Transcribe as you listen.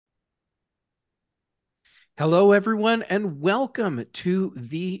Hello, everyone, and welcome to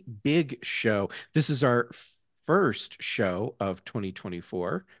the big show. This is our first show of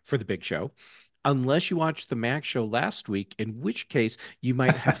 2024 for the big show, unless you watched the Mac show last week, in which case you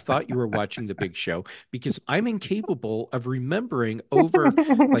might have thought you were watching the big show because I'm incapable of remembering over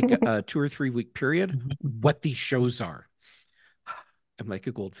like a 2 or 3 week period what these shows are. I'm like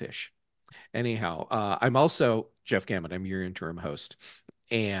a goldfish. Anyhow, I'm also Jeff Gamet. I'm your interim host.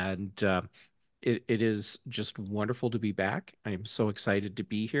 And it is just wonderful to be back. I'm so excited to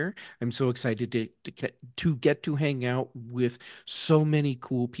be here. I'm so excited to get to hang out with so many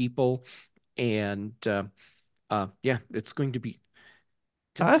cool people. And yeah, it's going to be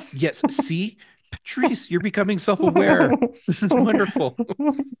Us? yes. See, Patrice, you're becoming self-aware. This is wonderful.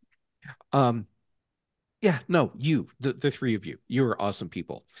 Um, yeah, no, the three of you, you are awesome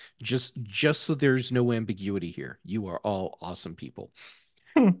people. Just so there's no ambiguity here, you are all awesome people.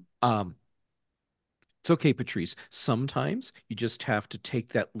 Um, It's okay, Patrice. Sometimes you just have to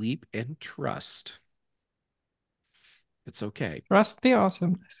take that leap and trust. It's okay. Trust the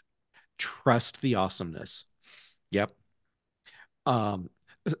awesomeness. Trust the awesomeness. Yep. Um,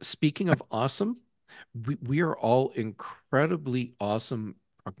 Speaking of awesome, we are all incredibly awesome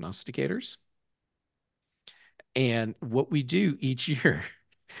prognosticators. And what we do each year,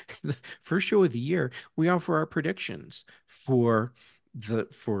 the first show of the year, we offer our predictions for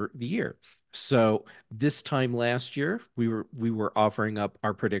the year. So this time last year, we were offering up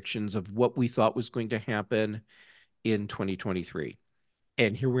our predictions of what we thought was going to happen in 2023.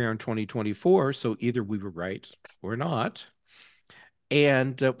 And here we are in 2024, so either we were right or not.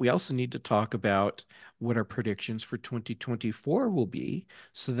 And we also need to talk about what our predictions for 2024 will be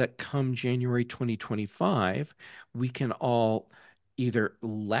so that come January 2025, we can all either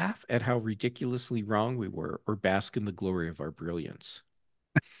laugh at how ridiculously wrong we were or bask in the glory of our brilliance.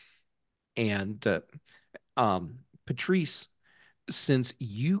 And Patrice, since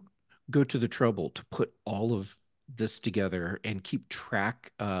you go to the trouble to put all of this together and keep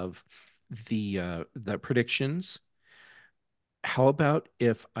track of the predictions, how about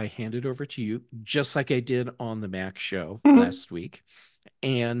if I hand it over to you, just like I did on the Mac show last week,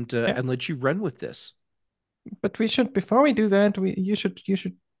 Yeah, and let you run with this? but we should before we do that, we you should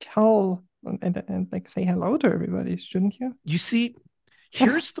tell and like say hello to everybody, shouldn't you? You see,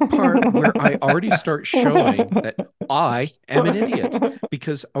 here's the part where I already start showing that I am an idiot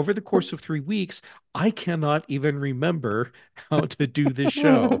because over the course of 3 weeks, I cannot even remember how to do this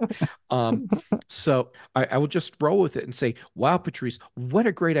show. Um, so I will just roll with it and say, "Wow, Patrice, what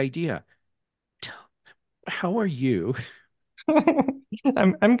a great idea! How are you?"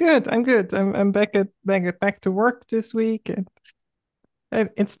 I'm good. I'm good. I'm back to work this week, and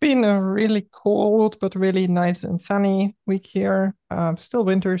it's been a really cold but really nice and sunny week here. Still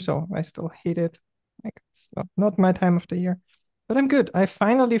winter, so I still hate it. Like it's not my time of the year, but I'm good. I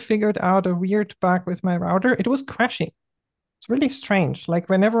finally figured out a weird bug with my router. It was crashing. It's really strange. Like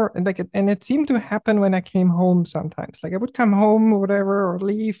whenever, and it seemed to happen when I came home sometimes. Like I would come home or whatever, or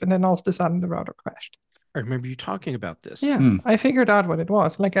leave, and then all of a sudden the router crashed. I remember you talking about this. Yeah, I figured out what it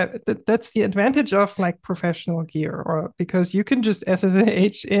was. Like that's the advantage of like professional gear, or because you can just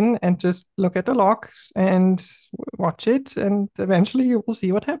SSH in and just look at the logs and watch it, and eventually you will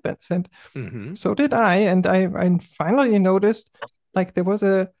see what happens. And Hmm. so did I, and I finally noticed like there was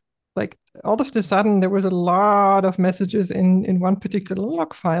a like all of a sudden there was a lot of messages in one particular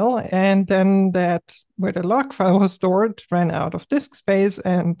log file, and then that where the log file was stored ran out of disk space,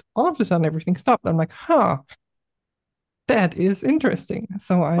 and all of a sudden everything stopped. I'm like, huh, that is interesting.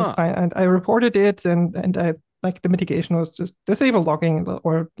 So Huh. I reported it, and I like the mitigation was just disable logging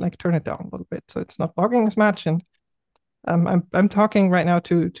or like turn it down a little bit so it's not logging as much. And I'm talking right now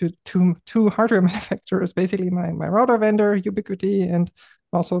to two hardware manufacturers, basically my router vendor, Ubiquiti, and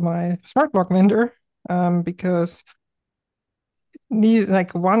also my smart lock vendor, because need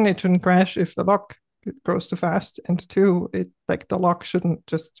like one, it shouldn't crash if the lock grows too fast, and two, it like the lock shouldn't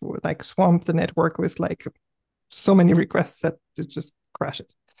just like swamp the network with like so many requests that it just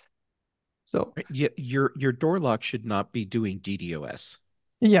crashes. So Your door lock should not be doing DDoS.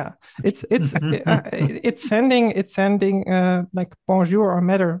 yeah, it's sending like bonjour or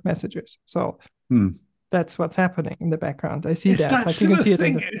matter messages. So Hmm. that's what's happening in the background. I see Is that. that Like you still can a see it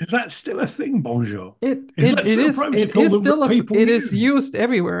in thing? the Is that still a thing, bonjour? it Is it that it still a is it protocol is that still people it is use? used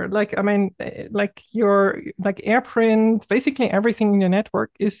everywhere. Like I mean, like your like AirPrint, basically everything in your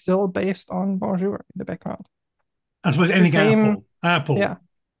network is still based on bonjour in the background. I suppose It's the anything same. Apple. Apple, Yeah,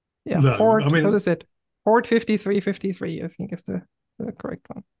 yeah. no. I Port. What mean, is it? Port 5353, I think is the correct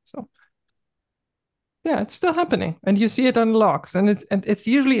one. So Yeah, it's still happening, and you see it on logs, and it's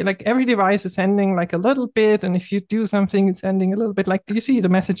usually like every device is sending like a little bit, and if you do something, it's sending a little bit. Like you see the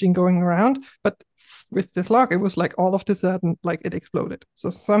messaging going around, but with this log, it was like all of a sudden, like it exploded. So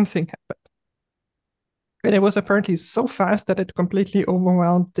something happened, and it was apparently so fast that it completely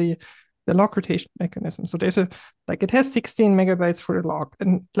overwhelmed the log rotation mechanism. So there's a like it has 16 megabytes for the log,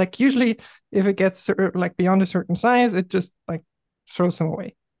 and like usually if it gets like beyond a certain size, it just like throws them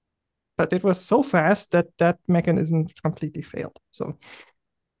away. But it was so fast that that mechanism completely failed. So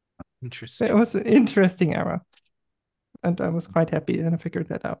it Interesting. was an interesting error, and I was quite happy and I figured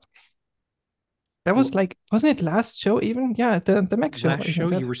that out. That was Well, like, wasn't it last show even? Yeah, the Mac show, last I think show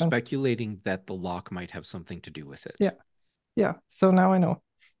that you were happened. speculating that the lock might have something to do with Yeah, it. yeah. So now I know.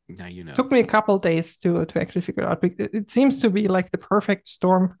 Now you know. Took me a couple days to actually figure it out. It seems to be like the perfect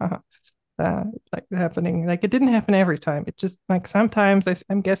storm, like happening. Like it didn't happen every time. It just like sometimes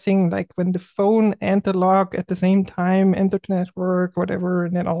I'm guessing like when the phone and the log at the same time enter the network, whatever,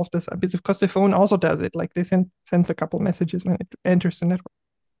 and then all of this because the phone also does it. Like they sends a couple messages when it enters the network.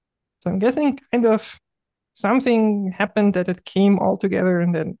 So I'm guessing kind of something happened that it came all together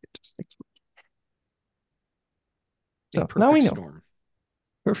and then it just exploded. A So now we perfect know. storm.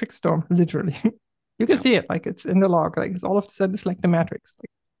 Perfect storm, literally. You can Yeah. see it like it's in the log. Like it's all of a sudden it's like the Matrix.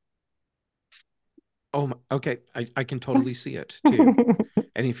 Oh, okay. I can Like, totally see it too.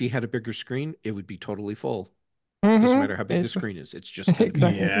 And if you had a bigger screen, it would be totally full. Doesn't matter how big the It's screen is, it's just going to be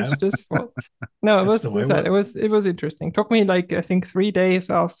exactly. full. It's Yeah, just full. No, it that's the was way as it I said, works. it was interesting. Took me like I think 3 days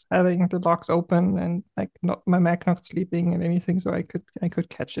of having the locks open and like not my Mac not sleeping and anything, so I could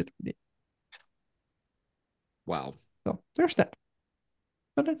catch it. Wow. So there's that.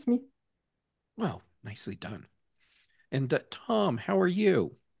 But that's me. Well, nicely done. And Tom, how are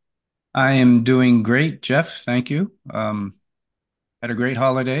you? I am doing great, Jeff. Thank you. Had a great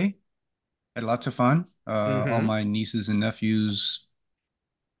holiday. Had lots of fun. All Mm-hmm. my nieces and nephews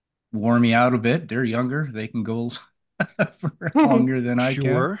wore me out a bit. They're younger. They can go for longer than I can.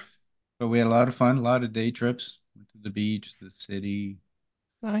 Sure. But we had a lot of fun, a lot of day trips. Went to the beach, the city,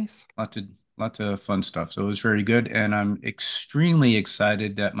 Nice. lots of lots of fun stuff. So it was very good. And I'm extremely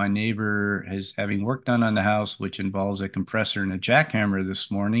excited that my neighbor is having work done on the house, which involves a compressor and a jackhammer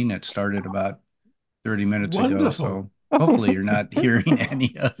this morning. It started about 30 minutes ago. Wonderful. So hopefully you're not hearing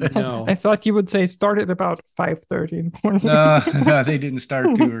any of it. I No. thought you would say started about 5:30 in the No, no, morning. they didn't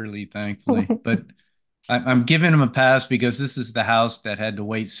start too early, thankfully. But I'm giving them a pass because this is the house that had to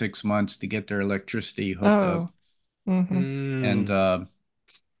wait 6 months to get their electricity hooked up. Oh. Mm-hmm. And Mm.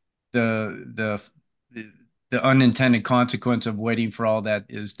 the the unintended consequence of waiting for all that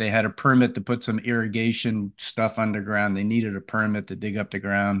is they had a permit to put some irrigation stuff underground. They needed a permit to dig up the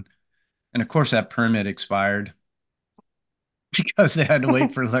ground. And of course that permit expired because they had to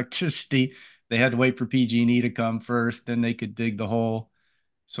wait for electricity. They had to wait for PG&E to come first, then they could dig the hole.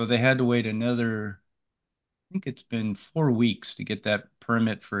 So they had to wait another, I think it's been 4 weeks to get that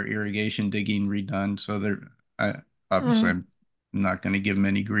permit for irrigation digging redone. So obviously Mm. I'm not going to give them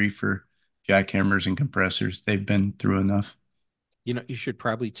any grief for jackhammers and compressors. They've been through enough. You should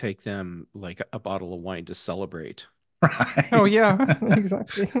probably take them like a bottle of wine to celebrate. Oh Right. yeah,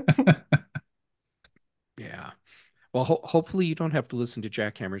 exactly. Yeah. Well, hopefully you don't have to listen to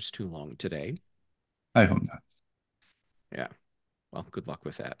jackhammers too long today. I hope not. Yeah. Well, good luck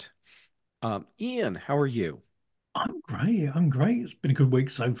with that. Ian, how are you? I'm great. I'm great. It's been a good week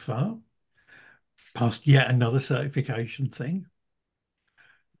so far. Passed yet another certification thing.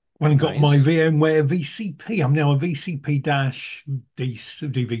 When I got my Nice. VMware VCP, I'm now a VCP dash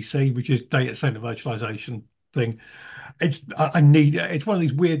DVC, which is data center virtualization thing. I need it's one of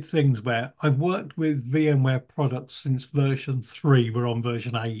these weird things where I've worked with VMware products since version 3. We're on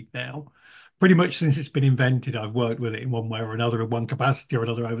version 8 now. Pretty much since it's been invented, I've worked with it in one way or another, in one capacity or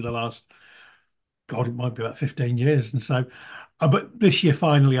another over the last, God, it might be about 15 years. And so, but this year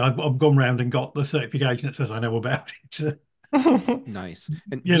finally, I've gone round and got the certification that says I know about it. Nice.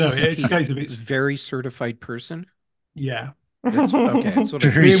 And It's a VCP, case of it's, very certified person. yeah. That's okay. That's what I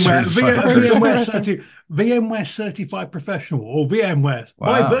Very figured. certified person. VMware certified professional, or VMware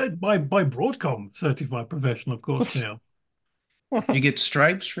Wow. by Broadcom certified professional, of course. Now You get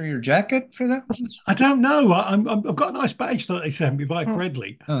stripes for your jacket for that one? I don't know. I've got a nice badge that they sent me via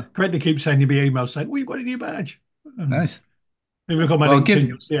Credly. Oh, Credly keeps sending me emails saying, "Oh, you got a new badge." nice. If you look on my Well, LinkedIn,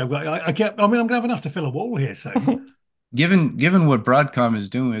 you'll see I've got. I kept. I mean, I'm gonna have enough to fill a wall here soon. given what Broadcom is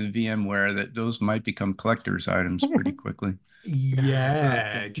doing with VMware, that those might become collector's items pretty quickly.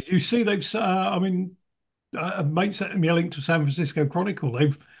 Yeah. Did you see I mean, a mate sent me a link to San Francisco Chronicle.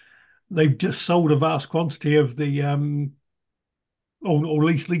 They've just sold a vast quantity of the or at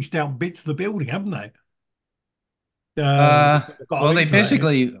least leased out bits of the building, haven't they? Uh, I've got a well, they link to that here.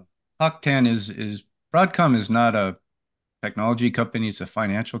 basically Hock10 is Broadcom is not a technology company; it's a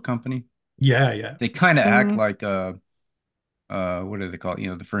financial company. Yeah, yeah. They kind of act Mm, like what do they call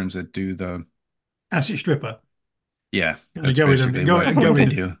it? The firms that do the Asset stripper. yeah, They that's go in and basically go what go they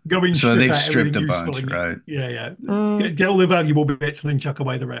in, do. go in, So strip they've out stripped everything a useful, bunch, and right? yeah, yeah, mm. get all the valuable bits and then chuck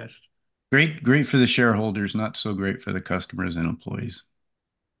away the rest. Great for the shareholders, not so great for the customers and employees.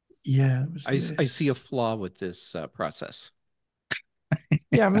 Yeah, I see a flaw with this process.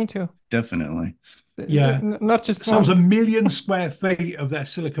 Yeah, me too. Definitely. yeah. Not just So it was a one. million square feet of their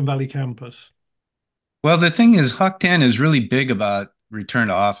Silicon Valley campus. Well, the thing is, Huck Tan is really big about return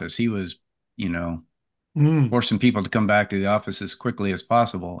to office. He was, you know, Mm. forcing people to come back to the office as quickly as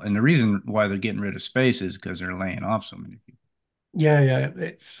possible. And the reason why they're getting rid of space is because they're laying off so many people. Yeah,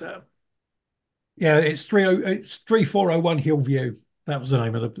 yeah. It's 3401 Hillview. That was the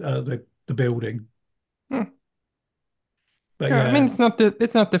name of the building. Hmm. But Yeah, I mean yeah. it's not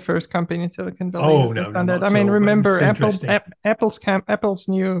the first company in Silicon Valley Oh that has no, no, done that. not I at mean, all. But remember it's interesting. Apple's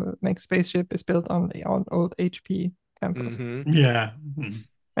new next spaceship is built on the old HP campus, Hmm. Yeah. Mm.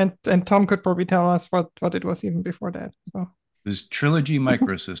 and Tom could probably tell us what it was even before that. So It was Trilogy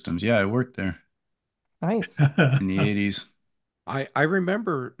Microsystems. Yeah, I worked there nice. in the 80s. I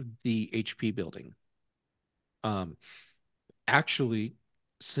remember the HP building. Um, actually,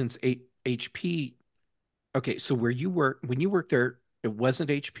 since HP, okay, so where you work when you worked there, it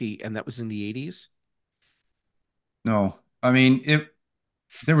wasn't HP, and that was in the 80s. No, I mean,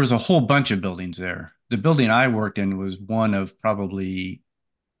 there was a whole bunch of buildings there. The building I worked in was one of probably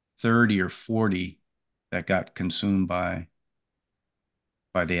 30 or 40 that got consumed by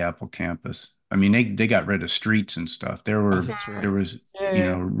the Apple campus. I mean, they got rid of streets and stuff. Oh, that's There right. was, Yeah,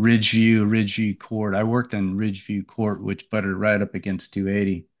 yeah, Ridgeview Court. I worked in Ridgeview Court, which butted right up against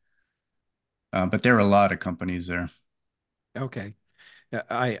 280. But there were a lot of companies there. Okay.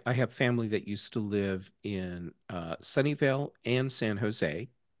 I have family that used to live in Sunnyvale and San Jose,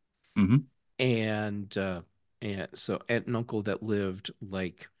 Hmm. and so aunt and uncle that lived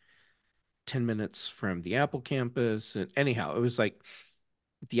like 10 minutes from the Apple campus. And anyhow, it was like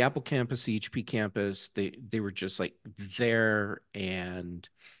the Apple campus, the HP campus, they were just like there, and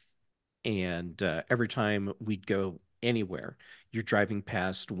every time we'd go anywhere, you're driving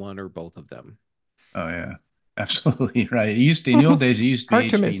past one or both of them. Oh yeah, absolutely right. It used to, in the old days, it used to be hard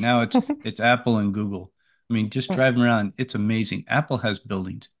to HP. miss. Now it's Apple and Google. I mean, just driving around, it's amazing. Apple has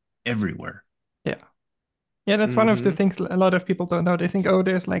buildings everywhere. Yeah. Yeah, that's one of the Hmm. things a lot of people don't know. They think, oh,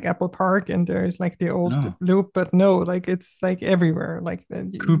 there's like Apple Park and there's like the old No, loop, but no, like it's like everywhere. Like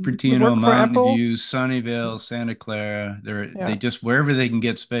you Cupertino, work for Mountain Apple. View, Sunnyvale, Santa Clara. They Yeah, just wherever they can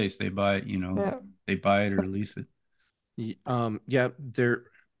get space, they buy it, yeah. they buy it or lease it. Yeah, there.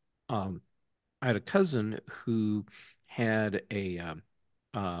 I had a cousin who had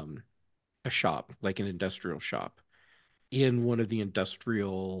um, a shop, like an industrial shop, in one of the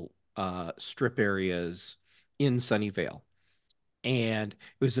industrial strip areas in Sunnyvale. And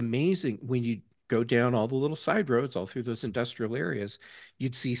it was amazing when you go down all the little side roads, all through those industrial areas,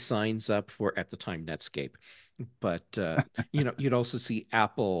 you'd see signs up for, at the time, Netscape. But you'd also see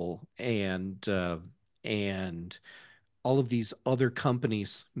Apple and all of these other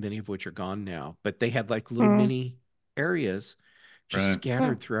companies, many of which are gone now, but they had like little Mm, mini areas just Right.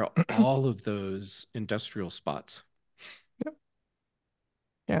 yeah. scattered throughout all of those industrial spots. Yep.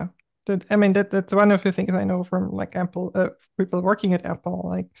 Yeah. I mean that's one of the things I know from like Apple people working at Apple.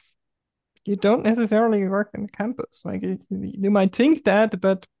 Like you don't necessarily work in campus. Like you might think that,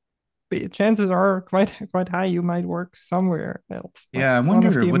 but the chances are quite high you might work somewhere else, like Yeah, I one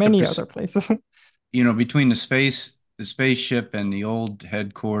of wonder the what the many other places. between the spaceship and the old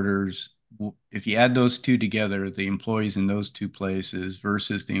headquarters, if you add those two together, the employees in those two places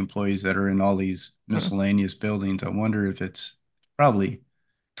versus the employees that are in all these Mm, miscellaneous buildings, I wonder if it's probably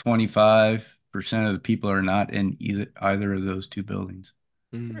 25% of the people are not in either of those two buildings,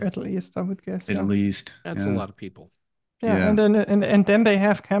 Mm, at least I would guess. at Yeah. least. that's a Yeah. lot of people. Yeah, Yeah. and then they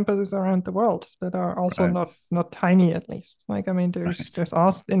have campuses around the world that are also Right. not tiny at least. Like I mean, Right. there's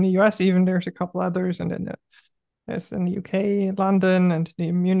us in the US even there's a couple others, and then there's in the UK, London, and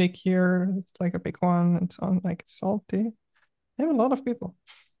the Munich here. It's like a big one, and so on. Like salty. They have a lot of people.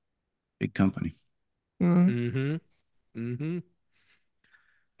 Big company. Mm, Hmm. Hmm.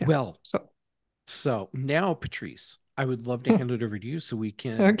 yeah. Well, So so now, Patrice, I would love to hand it over to you so we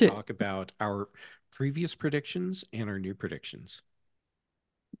can okay. talk about our previous predictions and our new predictions.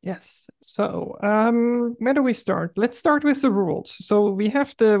 Yes. So, where do we start? Let's start with the rules. So we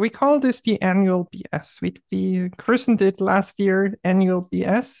call this the annual BS. We christened it last year annual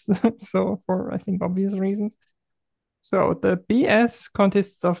BS. So for I think obvious reasons. So the BS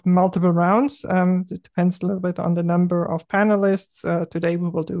consists of multiple rounds. It depends a little bit on the number of panelists. Today we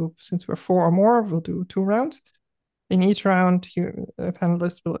will do, since we're 4 or more, we'll do 2 rounds. In each round, a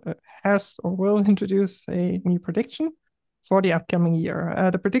panelist has or will introduce a new prediction for the upcoming year.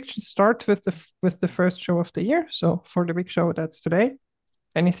 The predictions start with the first show of the year. So for the big show, that's today.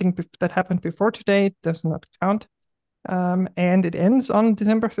 Anything that happened before today does not count. And it ends on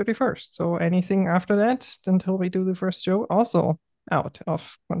December 31st. So anything after that, until we do the first show, also out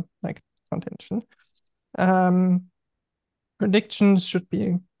of contention. Predictions should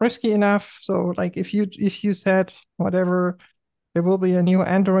be risky enough. So like if you said whatever, there will be a new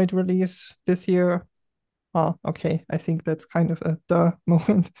Android release this year. Oh, okay. I think that's kind of a duh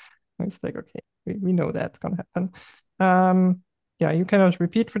moment. It's like, okay, we know that's gonna happen. Yeah, you cannot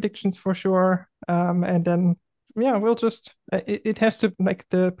repeat predictions for sure. And then yeah, we'll just it has to, like,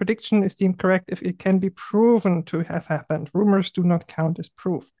 the prediction is deemed correct if it can be proven to have happened. Rumors do not count as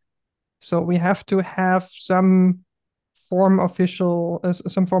proof. So we have to have some form of official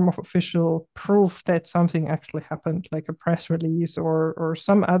proof that something actually happened, like a press release or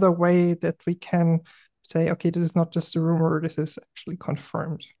some other way that we can say, okay, this is not just a rumor, this is actually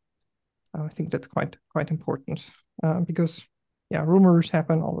confirmed. I think that's quite important because yeah, rumors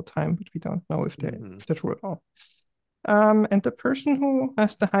happen all the time, but we don't know if they're true at all. And the person who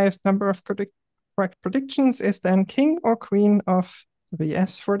has the highest number of correct predictions is then king or queen of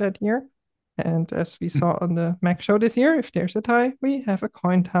VS for that year. And as we saw on the Mac show this year, if there's a tie, we have a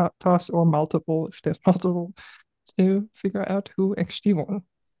coin toss or multiple, if there's multiple, to figure out who actually won.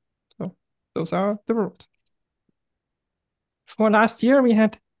 So those are the rules. For last year, we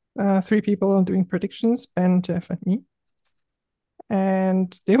had 3 people doing predictions, Ben, Jeff, and me.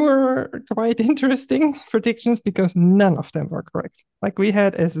 And they were quite interesting predictions because none of them were correct. Like we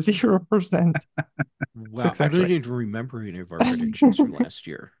had a 0% Wow, I success don't rate. even remember any of our predictions from last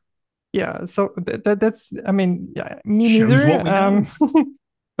year. Yeah, so that's, I mean, yeah, me Shows neither. what we know.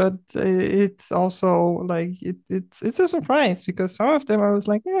 But it's also like it's a surprise because some of them I was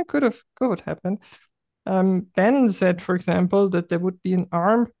like, yeah, could happen. Ben said, for example, that there would be an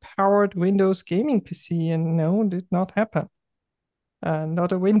ARM-powered Windows gaming PC, and no, did not happen.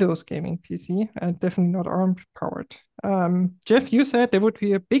 Not a Windows gaming PC, definitely not ARM-powered. Jeff, you said there would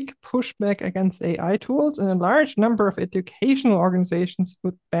be a big pushback against AI tools, and a large number of educational organizations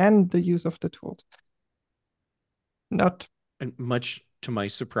would ban the use of the tools. Not, And much to my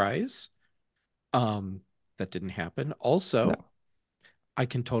surprise, that didn't happen. Also, no. I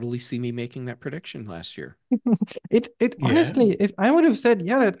can totally see me making that prediction last year. It Yeah. honestly, if I would have said,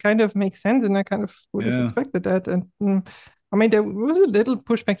 yeah, that kind of makes sense, and I kind of would have expected that. And I mean, there was a little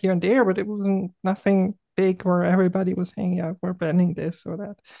pushback here and there, but it wasn't nothing big where everybody was saying, yeah, we're banning this or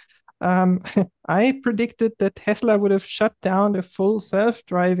that. I predicted that Tesla would have shut down the full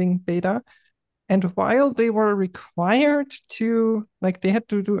self-driving beta. And while they were required to, like, they had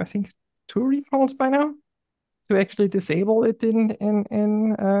to do, I think, 2 recalls by now to actually disable it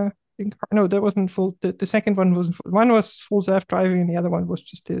no, that wasn't full. The second one wasn't full. One was full self-driving, and the other one was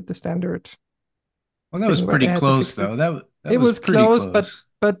just the standard. Well, that was thing where they pretty had to close, fix though. it. That It was was pretty close, close.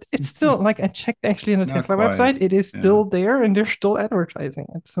 but it's still, like, I checked actually on the Not Tesla quite. website. It is Yeah. still there, and they're still advertising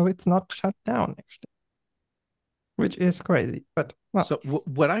it, so it's not shut down actually, which is crazy. But well, So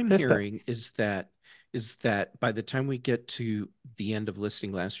what I'm there's that. hearing is that by the time we get to the end of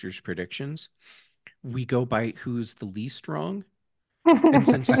listing last year's predictions, we go by who's the least wrong. And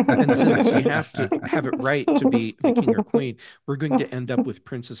since you have to have it right to be the king or queen, we're going to end up with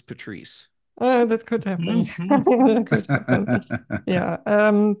Princess Patrice. That could happen. That could happen. Yeah.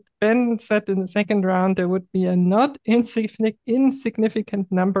 Ben said in the second round there would be a not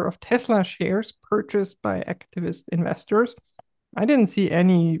insignificant number of Tesla shares purchased by activist investors. I didn't see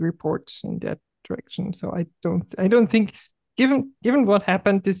any reports in that direction, so I don't think, given what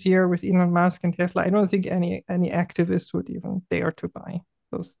happened this year with Elon Musk and Tesla, I don't think any activists would even dare to buy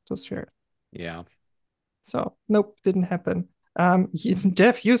those shares. Yeah. So nope, didn't happen.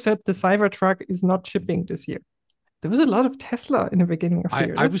 Jeff, you said the Cybertruck is not shipping this year. There was a lot of Tesla in the beginning of the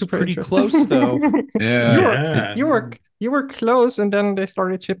year. I That's was super pretty interesting. close, though. Yeah. You were close, and then they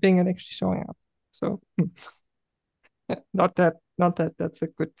started shipping and actually showing up. So not that that's a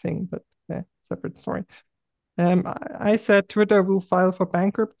good thing, but separate story. I said Twitter will file for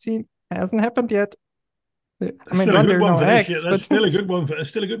bankruptcy. Hasn't happened yet. I mean, Still a good one no for this X, year. but That's still a good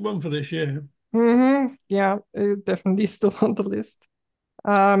one for this year. yeah, definitely still on the list.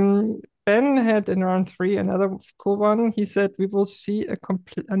 Ben had in round 3 another cool one. He said we will see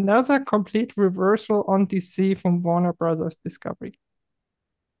another complete reversal on DC from Warner Brothers Discovery.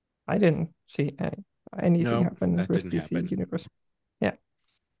 I didn't see any. anything No, happen in that Verse didn't DC happen. universe. Yeah.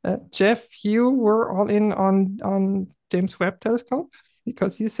 Jeff, you were all in on James Webb Telescope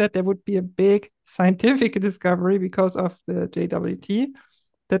because you said there would be a big scientific discovery because of the JWT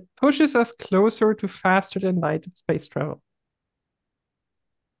that pushes us closer to faster than light space travel.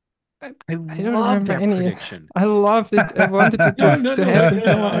 I I don't love remember that any. prediction. I loved it. I wanted to Yeah, this no, to no, happen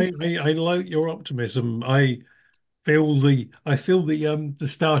so yeah. much. I like your optimism. I feel the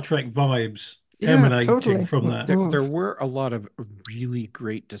Star Trek vibes Yeah, emanating totally. from that. There were a lot of really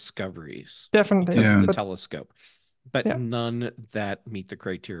great discoveries Definitely. because of Yeah. the But telescope, but yeah, none that meet the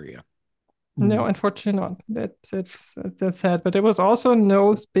criteria. no, Mm. unfortunately not. That's sad. But there was also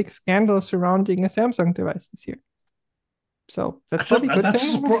no big scandal surrounding a Samsung device this year. So that's probably a good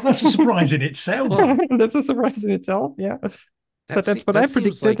thing. That's a surprise in itself. Huh. That's a surprise in itself. Yeah. But that's what I That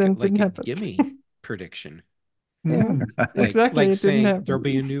seems predicted and like didn't a happen. gimme prediction. Yeah, Mm. exactly. Like It didn't saying there'll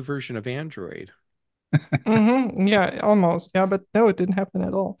be a happen. new version of Android. Yeah, almost. Yeah, but no, it didn't happen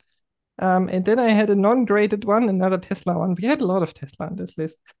at all. And then I had a non-graded one, another Tesla one. We had a lot of Tesla on this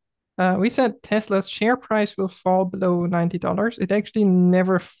list. We said Tesla's share price will fall below $90. It actually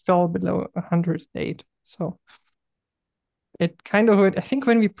never fell below 108. So it kind of, I think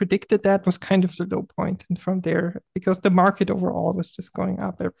when we predicted that was kind of the low point. And from there, because the market overall was just going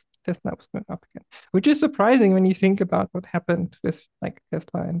up, Tesla was going up again, which is surprising when you think about what happened with like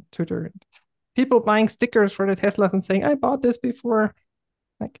Tesla and Twitter and people buying stickers for the Teslas and saying, I bought this before,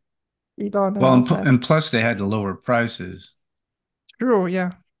 like Elon and Well, all that. and plus they had to lower prices True,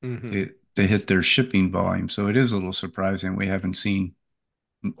 yeah. Hmm. to hit their shipping volume. So it is a little surprising we haven't seen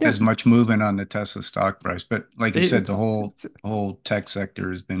Yeah, as much movement on the Tesla stock price. But like you said, the it's whole tech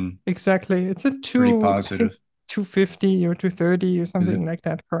sector has been exactly. It's a pretty I think positive. 250 or 230 or Is it? something like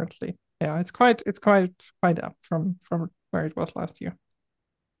that currently. Yeah, it's quite up from where it was last year.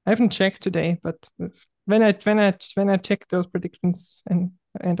 I haven't checked today, but when I checked those predictions in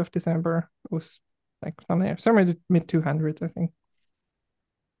end of December, it was like somewhere in the mid 200s, I think.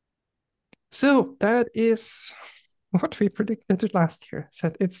 So that is what we predicted last year.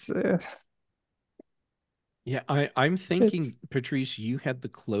 So Yeah, I'm thinking, it's Patrice, you had the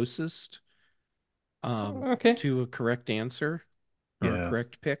closest okay. to a correct answer or a Yeah.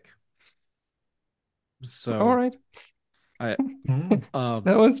 correct pick. All So right. I Mm.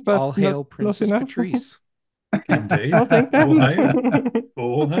 That was, but all not hail close Princess enough. Patrice. Okay, Indeed. I'll take All hail. that.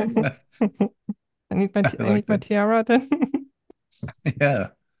 All hail. I I need like my that. tiara then.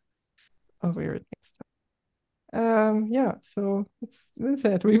 Yeah. I'll wear it next time. Yeah, so that's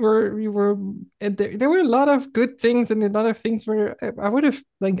it. We were there were a lot of good things and a lot of things where I would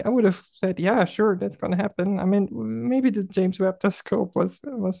have said, yeah, sure, that's gonna happen. I mean, maybe the James Webb Telescope was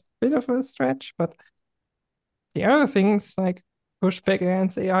a bit of a stretch, but the other things like pushback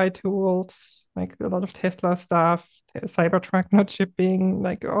against AI tools, like a lot of Tesla stuff, Cybertruck not shipping,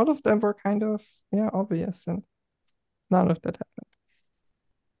 like all of them were kind of yeah obvious, and none of that happened.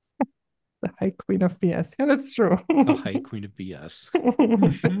 The High Queen of BS. Yeah, that's true. The High Queen of BS.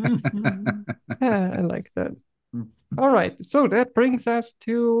 Yeah, I like that. All right, so that brings us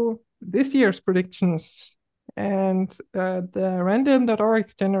to this year's predictions. And the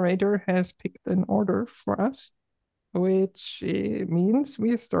random.org generator has picked an order for us, which means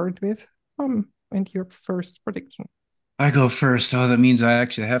we start with and your first prediction. I go first. Oh, that means I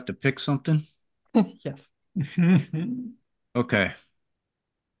actually have to pick something. Yes. Okay.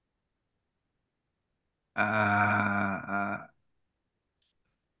 Uh,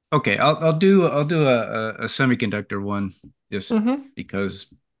 okay. I'll do a semiconductor one just Mm-hmm. because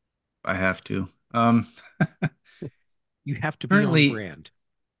I have to. You have to be on Currently, brand.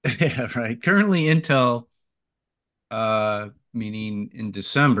 yeah, right. Currently, Intel, meaning in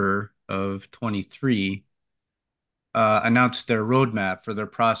December of 23, announced their roadmap for their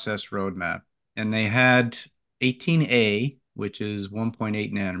process roadmap, and they had 18A, which is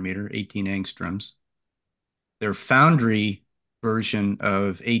 1.8 nanometer, 18 angstroms. Their foundry version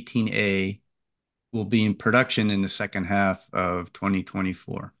of 18A will be in production in the second half of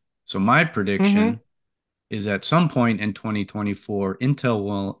 2024. So my Mm-hmm. prediction is at some point in 2024, Intel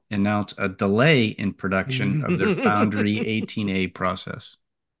will announce a delay in production of their foundry 18A process.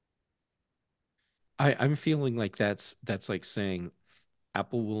 I'm feeling like that's like saying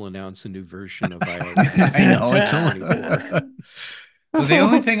Apple will announce a new version of I iOS in know it's only 2024. well, the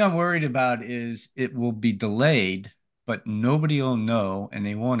only thing I'm worried about is it will be delayed, but nobody will know and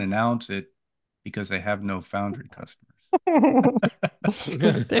they won't announce it because they have no foundry customers.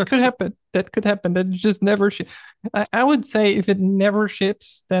 That could happen. That could happen. That it just never ship. I would say if it never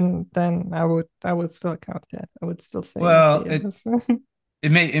ships, then I would still count that. I would still say Well, okay. it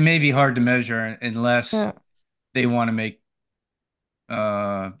may be hard to measure unless Yeah. they want to make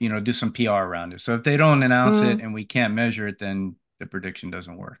do some PR around it. So if they don't announce it Mm. and we can't measure it, then the prediction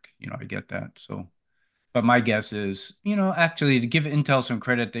doesn't work. I get that. So, but my guess is, actually to give Intel some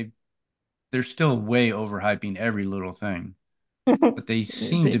credit, they're still way overhyping every little thing, but they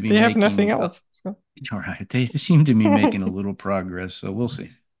seem to be They have nothing making else. So. all right. They seem to be making a little progress. So we'll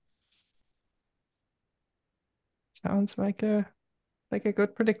see. Sounds like a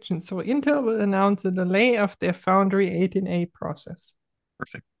good prediction. So Intel will announce a delay of their Foundry 18A process.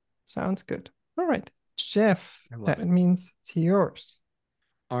 Perfect. Sounds good. All right, Jeff, I love that it. means it's yours.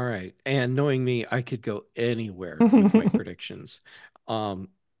 All right. And knowing me, I could go anywhere with my predictions. Um,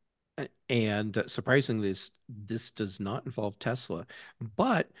 and surprisingly, this does not involve Tesla.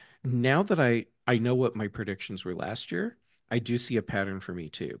 But now that I know what my predictions were last year, I do see a pattern for me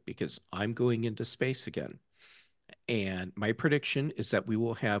too, because I'm going into space again. And my prediction is that we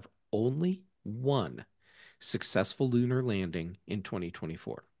will have only one successful lunar landing in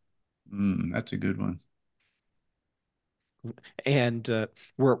 2024. That's a good one. And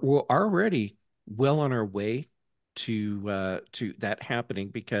we're already well on our way to that happening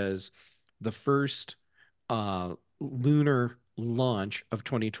because the first lunar launch of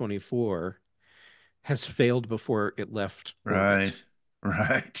 2024 has failed before it left Right. orbit.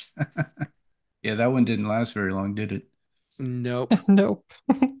 Right. Yeah, that one didn't last very long, did it? Nope. Nope.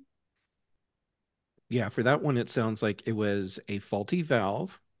 Yeah, for that one, it sounds like it was a faulty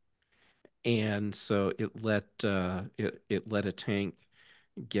valve, and so it let a tank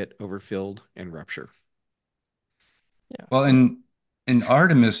get overfilled and rupture. Yeah, Well, that's and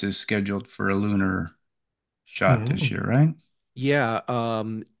Artemis is scheduled for a lunar shot this Mm. year, right? Yeah,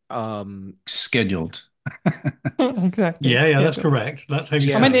 Scheduled. exactly Yeah, that's scheduled. correct. That's how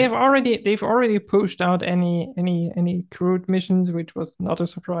you I mean, say yeah. it. they've already pushed out any crewed missions, which was not a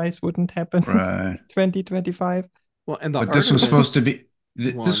surprise, wouldn't happen Right. 2025. Well, and the But this was supposed to Artemis be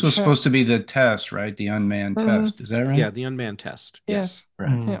this was launch, Yeah. supposed to be the test, right? The unmanned Hmm. test. Is that right? yeah, the unmanned test. Yes. Yes. Right.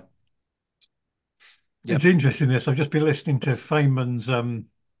 Mm. Yeah. Yep. It's interesting this. I've just been listening to Feynman's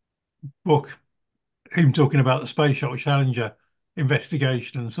book, him talking about the Space Shuttle Challenger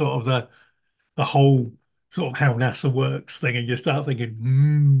investigation and sort of the whole sort of how NASA works thing, and you start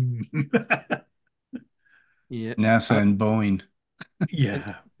thinking, Yeah. NASA and Boeing. And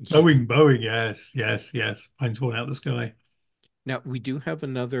yeah, yeah. Boeing, yes, yes, yes, planes falling out of the sky. Now we do have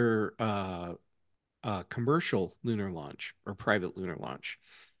another commercial lunar launch or private lunar launch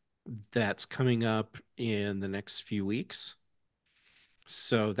that's coming up in the next few weeks.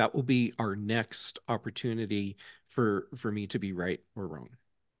 So that will be our next opportunity for me to be right or wrong.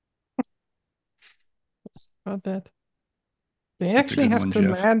 About that. They That's a actually good have one, to Jeff.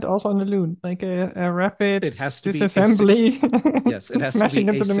 land also on the moon, like a rapid It has to be disassembly, yes, it has to smashing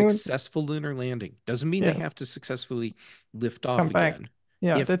be a into the moon. successful lunar landing. Doesn't mean they Yes, have to successfully lift off come back. again.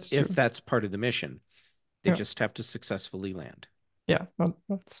 Yeah, If that's if true. that's part of the mission, they Yeah, just have to successfully land. yeah, not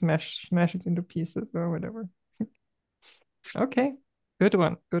smash it into pieces or whatever. Okay, good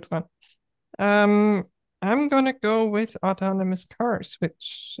one, good one. Um, I'm gonna go with autonomous cars,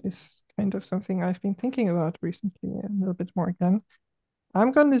 which is kind of something I've been thinking about recently a little bit more again.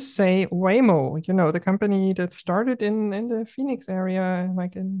 I'm going to say Waymo, the company that started in the Phoenix area,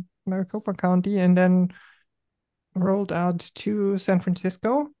 like in Maricopa County, and then rolled out to San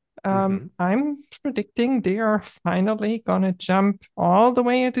Francisco. Hmm. I'm predicting they are finally going to jump all the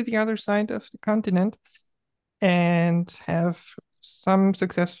way into the other side of the continent and have some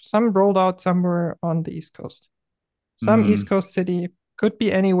success, some rolled out somewhere on the East Coast. Some East Mm, Coast city could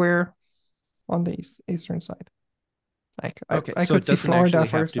be anywhere on the eastern side. Like Okay, I so could it see doesn't Florida, actually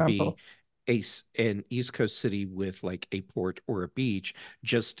for have to be example. an East Coast city with like a port or a beach,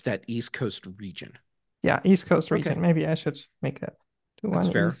 just that East Coast region. Yeah, East Coast region. Okay, Maybe I should make that to that's one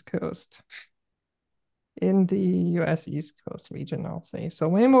fair. East Coast in the US East Coast region, I'll say. So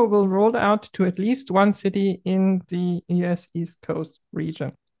Waymo will roll out to at least one city in the US East Coast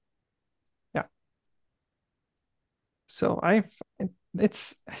region. Yeah. So I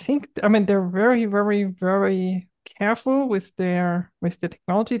think, I mean, they're very, very, very careful with the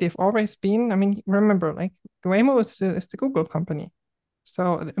technology. They've always been, I mean, remember, like Waymo is the Google company.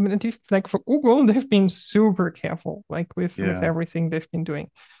 So I mean, like for Google, they've been super careful, like with yeah. everything they've been doing.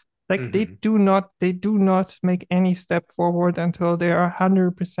 Like Hmm. they do not make any step forward until they are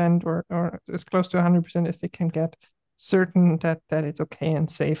 100% or as close to 100% as they can get certain that it's okay and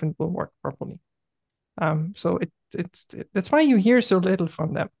safe and will work properly. So that's why you hear so little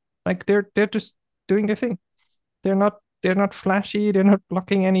from them. Like they're just doing their thing. They're not flashy. They're not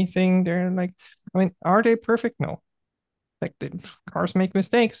blocking anything. They're like, I mean, are they perfect? No. like the cars make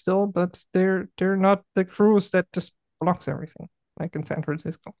mistakes still, but they're not the crews that just blocks everything like in San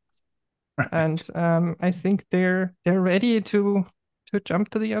Francisco. And Right. I think they're ready to jump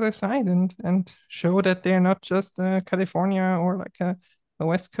to the other side and show that they're not just California or like a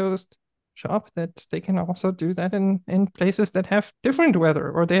West Coast shop, that they can also do that in places that have different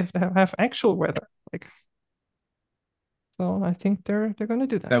weather, or they have actual weather. Like, so I think they're going to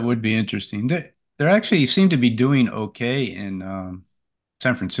do that. That would be interesting. They actually seem to be doing okay in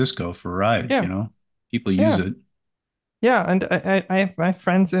San Francisco for rides, Yeah, People use yeah. it. Yeah, and I have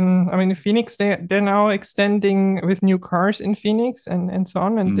friends I mean, in Phoenix, they're now extending with new cars in Phoenix and so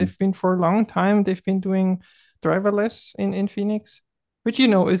on. And Mm. they've been for a long time, they've been doing driverless in Phoenix, which,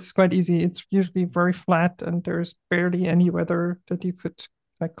 is quite easy. It's usually very flat and there's barely any weather that you could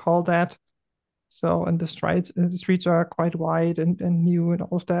like call that. So, and the streets are quite wide and new and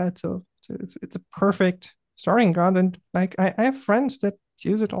all of that. So it's a perfect starting ground. And like, I have friends that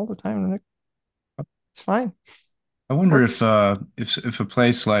use it all the time. And like, it's fine. I wonder Works. if a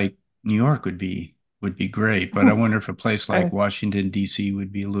place like New York would be great, but I wonder if a place like I Washington, D.C.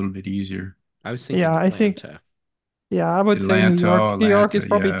 would be a little bit easier. I was thinking Yeah, I think Atlanta. yeah, I would say New York. Atlanta, New York is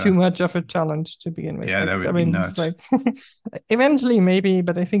Atlanta, probably too yeah. much of a challenge to begin with. Yeah, Like, that I would be mean, it's nuts. like eventually maybe,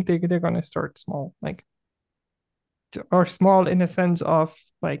 but I think they're gonna start small, like or small in a sense of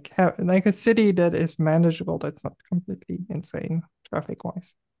like like a city that is manageable. That's not completely insane traffic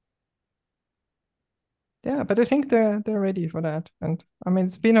wise. Yeah, but I think they're ready for that. And I mean,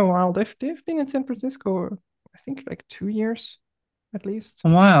 it's been a while. They've been in San Francisco, I think like 2 years at least. A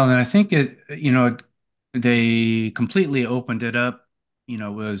while, and I think they completely opened it up. It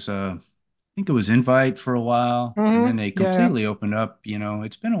was I think it was Invite for a while, and then they Yeah, yeah, completely opened up.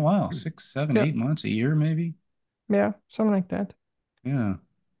 It's been a while, 6, 7, yeah, 8 months, a year, maybe. yeah, something like that. Yeah.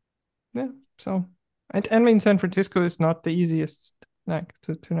 Yeah. So, I mean, San Francisco is not the easiest like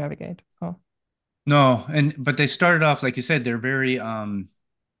to navigate. So, No, but they started off, like you said, they're very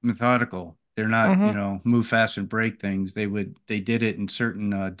methodical. They're not, mm-hmm. move fast and break things. They did it in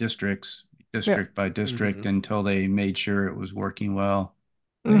certain districts, Yeah. district by district, Hmm. until they made sure it was working well.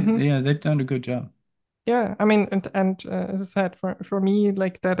 Mm-hmm. Yeah, they've done a good job. Yeah. I mean, and as I said, for me,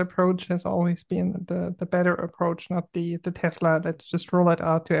 like that approach has always been the better approach, not the Tesla. Let's just roll it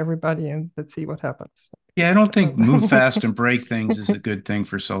out to everybody and let's see what happens. Yeah, I don't think move fast Uh, and break things is a good thing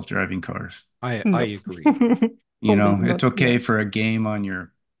for self-driving cars. I no. agree. Probably It's not. okay Yeah. for a game on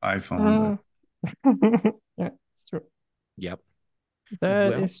your iPhone, but Uh, yeah, it's true. Yep. That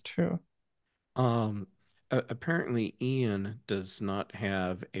Well, is true. um, apparently Ian does not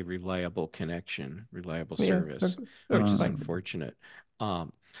have a reliable Yeah. service, which Looks is like. um, unfortunate.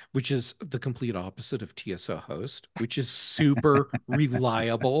 Um, which is the complete opposite of TSO host, which is super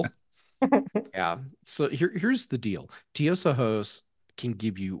reliable. Yeah. So here's the deal. TSO host can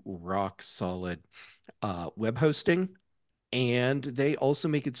give you rock solid web hosting, and they also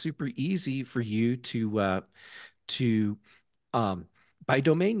make it super easy for you to um, buy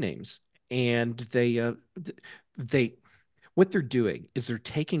domain names. And they what they're doing is they're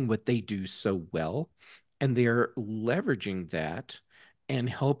taking what they do so well, and they're leveraging that and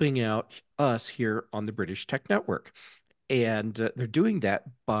helping out us here on the British Tech Network. And they're doing that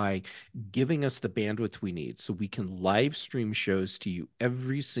by giving us the bandwidth we need so we can live stream shows to you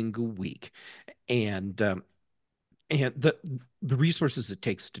every single week. And the resources it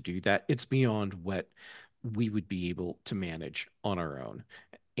takes to do that, it's beyond what we would be able to manage on our own.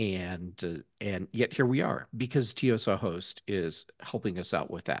 And yet here we are because TSO Host is helping us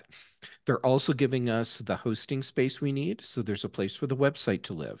out with that. They're also giving us the hosting space we need, so there's a place for the website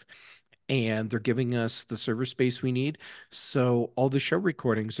to live. And they're giving us the server space we need, so all the show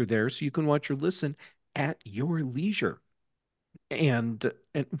recordings are there, so you can watch or listen at your leisure. And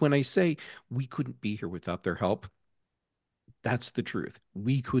when I say we couldn't be here without their help, that's the truth.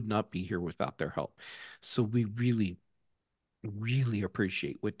 We could not be here without their help. So we really, really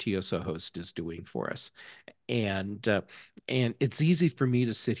appreciate what TSO Host is doing for us. And it's easy for me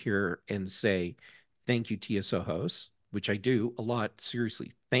to sit here and say, thank you, TSO Host, which I do a lot.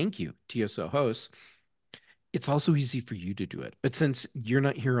 Seriously, thank you, TSO Host. It's also easy for you to do it. But since you're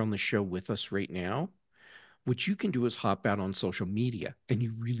not here on the show with us right now, what you can do is hop out on social media, and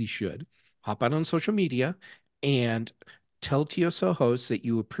you really should hop out on social media and tell TSO hosts that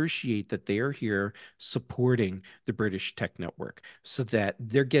you appreciate that they are here supporting the British Tech Network, so that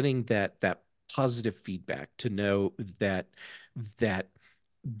they're getting that positive feedback to know that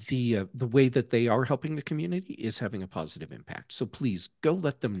the way that they are helping the community is having a positive impact. So please go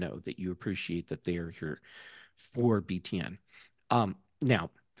let them know that you appreciate that they are here for BTN.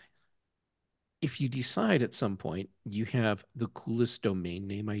 Now, if you decide at some point you have the coolest domain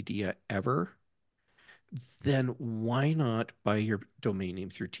name idea ever, then why not buy your domain name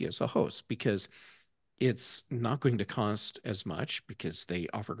through TSO Host? Because it's not going to cost as much because they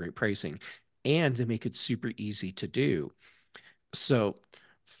offer great pricing and they make it super easy to do. So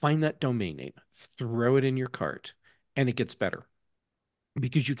find that domain name, throw it in your cart, and it gets better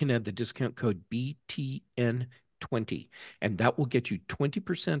because you can add the discount code BTN20, and that will get you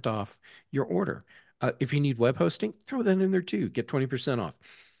 20% off your order. If you need web hosting, throw that in there too. Get 20% off.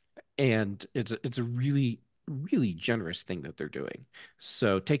 And it's a really generous thing that they're doing.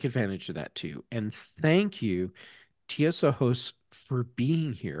 So take advantage of that too. And thank you, TSO hosts, for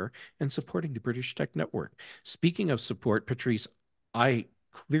being here and supporting the British Tech Network. Speaking of support, Patrice, I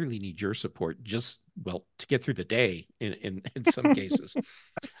clearly need your support just, well, to get through the day in some cases.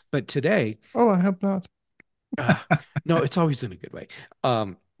 But today, Oh, I hope not. uh, no, it's always in a good way.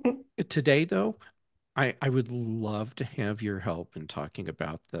 Um, Today, though, I would love to have your help in talking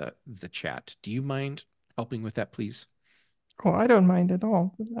about the chat. Do you mind helping with that, please? Oh, I don't mind at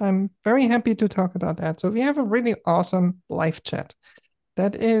all. I'm very happy to talk about that. So we have a really awesome live chat.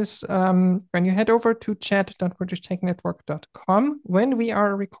 That is when you head over to chat.britishtechnetwork.com, when we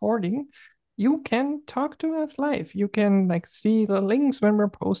are recording, you can talk to us live. You can like see the links when we're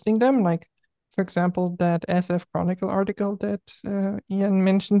posting them, like for example, that SF Chronicle article that Ian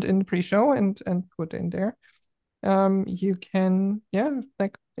mentioned in the pre-show and put in there. You can, yeah,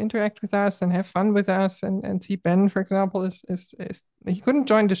 like interact with us and have fun with us and see Ben, for example, is he couldn't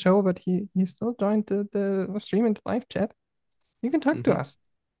join the show, but he still joined the stream and the live chat. You can talk to Hmm. us.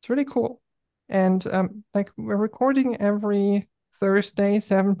 It's really cool. And like we're recording every Thursday,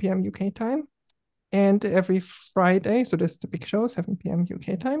 7 p.m. UK time, and every Friday. So this is the big show, 7 p.m.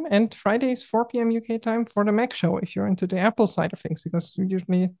 UK time, and Fridays, 4 p.m. UK time for the Mac show if you're into the Apple side of things, because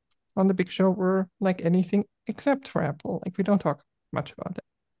usually on the big show we're like anything except for Apple. Like we don't talk much about it.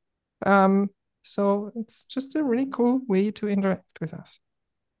 So it's just a really cool way to interact with us.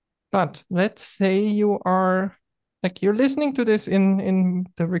 But let's say you are like you're listening to this in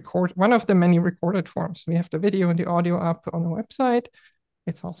the record, one of the many recorded forms. We have the video and the audio up on the website.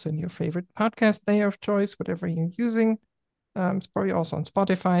 It's also in your favorite podcast player of choice, whatever you're using. It's probably also on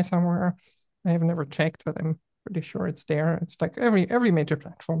Spotify somewhere. I have never checked, but I'm pretty sure it's there. It's like every major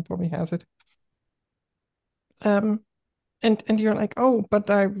platform probably has it. Um, and you're like, oh, but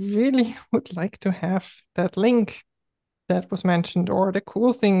I really would like to have that link that was mentioned, or the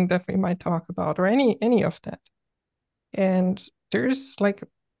cool thing that we might talk about, or any of that. And there's like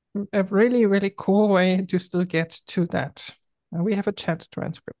a really cool way to still get to that. We have a chat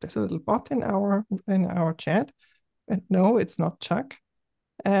transcript. There's a little bot in our chat, and no, it's not Chuck.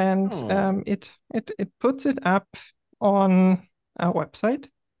 And Oh, it puts it up on our website.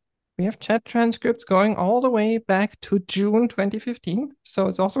 We have chat transcripts going all the way back to June 2015. So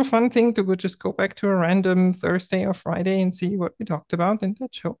it's also a fun thing to just go back to a random Thursday or Friday and see what we talked about in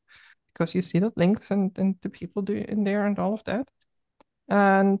that show, because you see the links and the people do in there and all of that.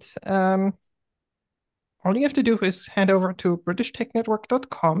 And all you have to do is head over to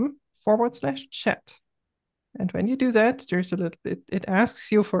britishtechnetwork.com/chat. And when you do that, there's a little it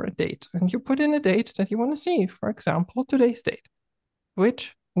asks you for a date, and you put in a date that you want to see. For example, today's date,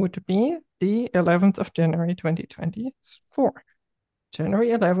 which would be the 11th of January 2024.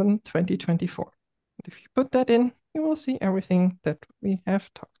 January 11, 2024. And if you put that in, you will see everything that we have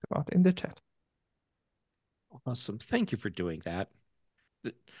talked about in the chat. awesome. Thank you for doing that.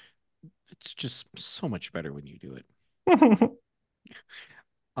 It's just so much better when you do it.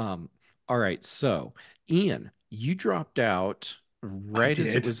 Um, all right. So, Ian, you dropped out I right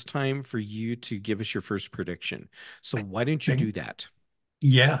as it did. was time for you to give us your first prediction. So, why don't you do Think, that?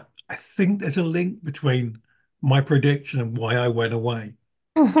 yeah, I think there's a link between my prediction and why I went away.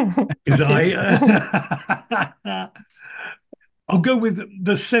 Because Okay. I'll go with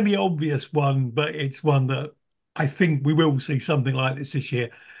the semi-obvious one, but it's one that I think we will see something like this year.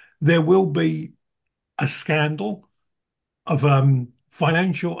 There will be a scandal of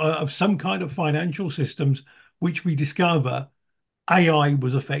financial of some kind of financial systems, which we discover AI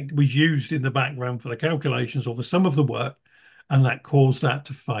was used in the background for the calculations or for some of the work, and that caused that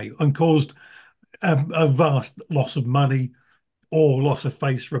to fail and caused a vast loss of money or loss of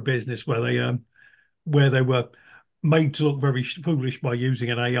face for a business where they were made to look very foolish by using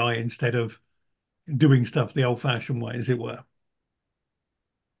an AI instead of doing stuff the old-fashioned way, as it were.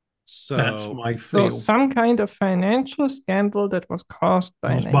 That's So, my So feel. some kind of financial scandal that was caused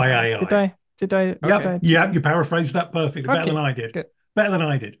by an Caused by AI. Did AI. I did I did Yep, okay. I yep, you paraphrased that perfectly, better than Okay, I did. good. Better than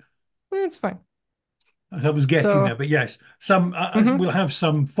I did. That's fine. I was getting So there, but yes, some mhm. we'll have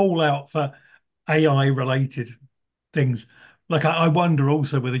some fallout for. AI related things. Like I wonder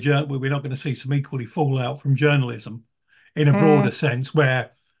also whether we're not going to see some equally fallout from journalism in a broader Mm, sense,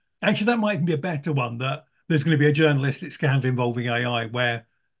 where actually that might be a better one, that there's going to be a journalistic scandal involving AI where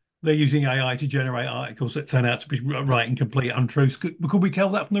they're using AI to generate articles that turn out to be right and complete untruths. Could we tell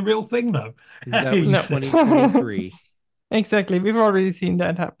that from the real thing though? That was no. 2023. Exactly. We've already seen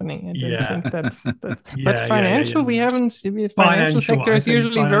that happening. I don't Yeah, think that's but yeah. financial, we haven't seen it. Financial Financial, sector I is think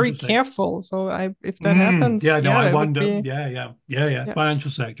usually very financial sector. careful. So I if that happens, Yeah, no, yeah, I that would wonder. be Yeah. yeah.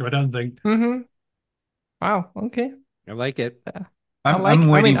 Financial sector. I don't think. Mm-hmm. Wow. Okay. I like it. Yeah. I'm I mean,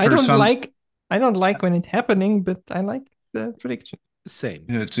 waiting for some. I don't like when it's happening, but I like the prediction. Same.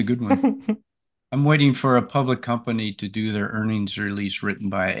 Yeah, it's a good one. I'm waiting for a public company to do their earnings release written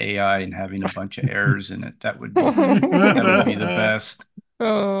by AI and having a bunch of errors in it. That would be the best.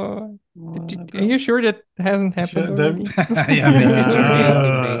 Oh, are you sure that hasn't happened Shut them. already? Yeah, maybe it's already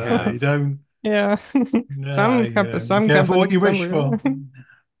It may happened. No, you have. don't. Yeah. No, yeah. Be Some careful what company you wish somewhere. for.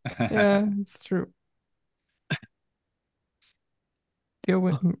 Yeah, it's true.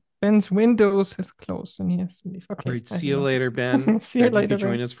 Deal Ben's Windows has closed and he has to leave. All Okay, right. I See hang you up. later, Ben. See you Glad you later, could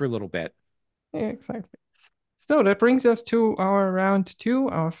join Ben. us for a little bit. Yeah, exactly. So that brings us to our round two,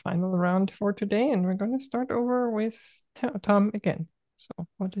 our final round for today, and we're going to start over with Tom again. So,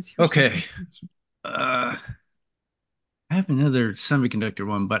 what is your Okay. second question? I have another semiconductor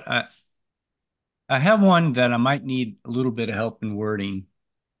one, but I have one that I might need a little bit of help in wording.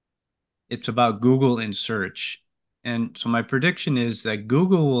 It's about Google and search. And so my prediction is that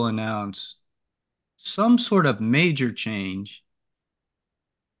Google will announce some sort of major change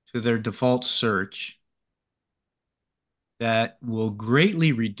to their default search that will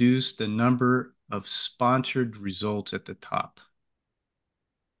greatly reduce the number of sponsored results at the top.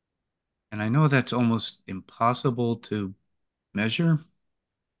 And I know that's almost impossible to measure,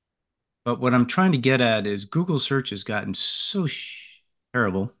 but what I'm trying to get at is Google search has gotten so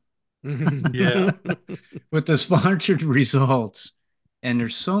terrible Yeah. with the sponsored results. And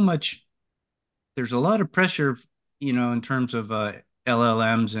there's a lot of pressure, in terms of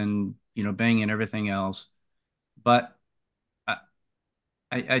LLMs and, Bing and everything else. But I,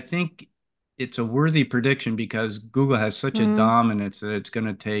 I think it's a worthy prediction because Google has such a Hmm. dominance that it's going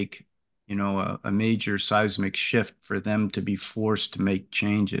to take, a major seismic shift for them to be forced to make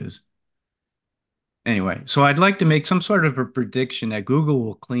changes. Anyway, so I'd like to make some sort of a prediction that Google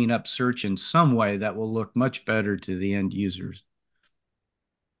will clean up search in some way that will look much better to the end users.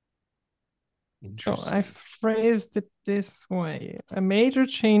 So I Interesting. phrased it this way: a major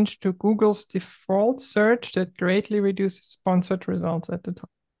change to Google's default search that greatly reduces sponsored results at the top.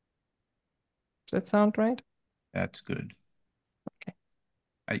 Does that sound right? That's good. Okay.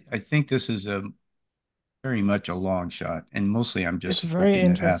 I think this is a very much a long shot, and mostly I'm It's just very hoping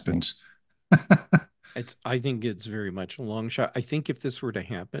it interesting. happens. I think it's very much a long shot. I think if this were to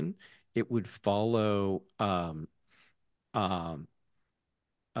happen, it would follow um,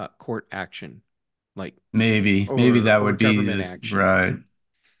 court action, like Maybe that or would be government this, action, right,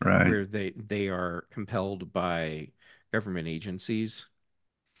 right. where they are compelled by government agencies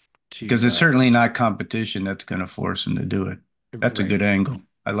Because to it's certainly not competition that's going to force them to do it. That's a good right. angle.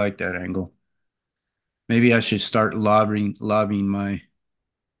 I like that angle. Maybe I should start lobbying my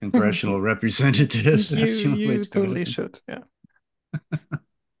congressional representatives. That's the only way You it's going to totally happen. should. Yeah.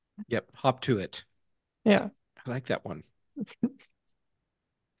 Yep, hop to it. Yeah. I like that one.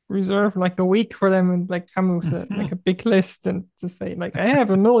 Reserve like a week for them and like come with like a big list and just say like I have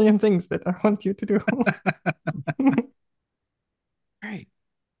a million things that I want you to do. Right.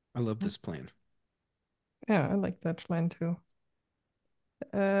 I love this plan. Yeah, I like that plan too.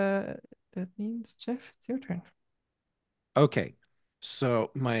 Uh, that means Jeff, it's your turn. Okay.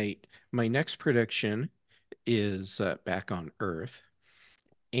 So my next prediction is back on Earth,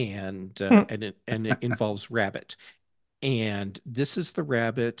 Hmm. and it involves rabbit. And this is the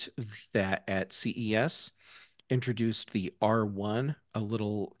rabbit that at CES introduced the R1, a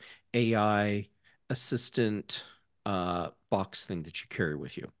little AI assistant box thing that you carry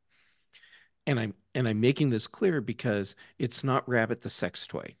with you. And I'm making this clear because it's not Rabbit the sex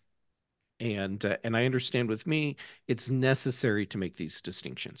toy. And I understand with me, it's necessary to make these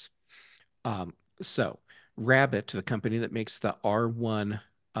distinctions. So Rabbit, the company that makes the R1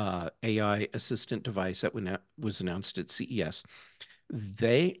 AI assistant device that was announced at CES,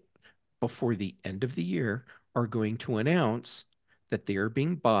 they, before the end of the year, are going to announce that they are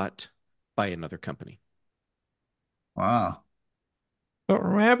being bought by another company. Wow. So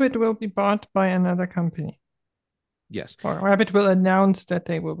Rabbit will be bought by another company, Yes, or Rabbit will announce that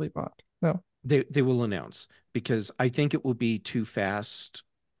they will be bought. No. they will announce because I think it will be too fast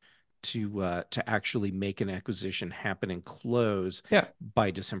to actually make an acquisition happen and close Yeah.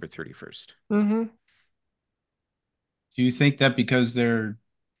 by December 31st. Mm-hmm. Do you think that because they're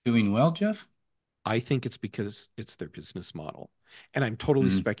doing well, Jeff? I think it's because it's their business model. And I'm totally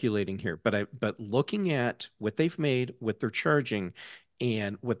Mm. speculating here, but looking at what they've made, what they're charging,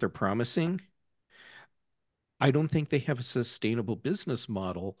 and what they're promising, I don't think they have a sustainable business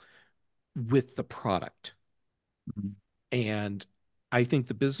model with the product. Mm. And I think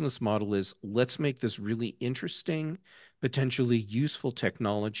the business model is let's make this really interesting, potentially useful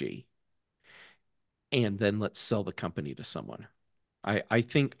technology, and then let's sell the company to someone. I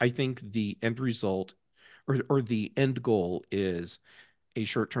think the end result or the end goal is a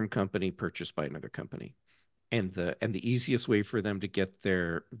short-term company purchased by another company. And the easiest way for them to get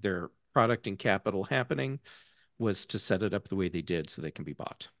their product and capital happening was to set it up the way they did so they can be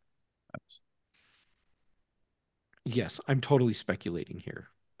bought. Yes, I'm totally speculating here,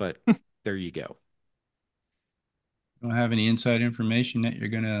 but there you go. Don't have any inside information that you're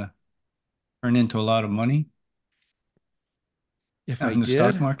gonna turn into a lot of money If out I in the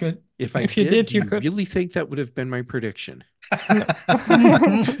stock did, market. if I If you did, did, do you you could. really think that would have been my prediction? No.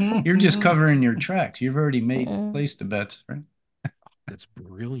 You're just covering your tracks. You've already made Yeah, placed the bets, right? That's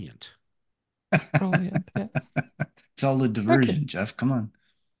brilliant. brilliant. Yeah. It's all a Okay. diversion, Jeff. Come on.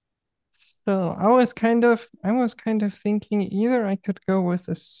 So I was kind of thinking either I could go with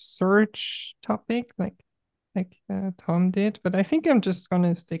a search topic like Tom did, but I think I'm just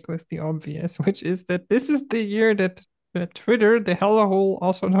gonna stick with the obvious, which is that this is the year that Twitter, the hellhole,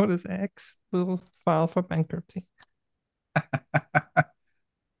 also known as X, will file for bankruptcy.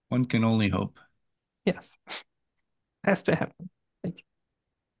 One can only hope. Yes, has to happen. Like,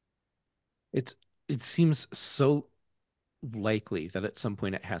 It's it seems so likely that at some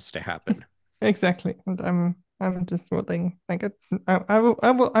point it has to happen. exactly, and I'm just willing. Like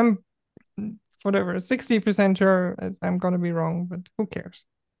I'm whatever 60% sure I'm gonna be wrong, but who cares?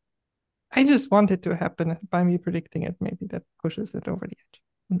 I just want it to happen. By me predicting it, maybe that pushes it over the edge.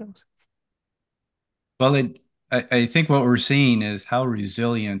 Who knows? Well, I think what we're seeing is how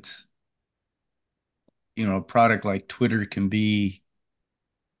resilient, a product like Twitter can be,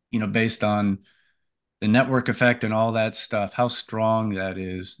 based on the network effect and all that stuff, how strong that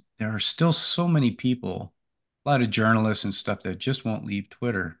is. There are still so many people, a lot of journalists and stuff that just won't leave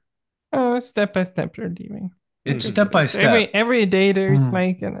Twitter. Step by step, they're leaving It's because step by step. every day there's Mm.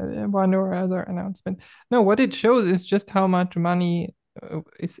 like one or other announcement. No, what it shows is just how much money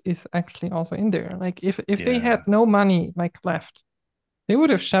is actually also in there. Like if they had Yeah, no money like left, they would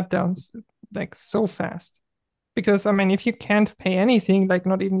have shut down like so fast. Because I mean, if you can't pay anything, like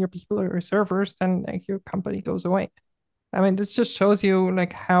not even your people or your servers, then like your company goes away. I mean, this just shows you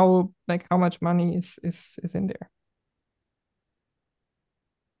like how much money is in there.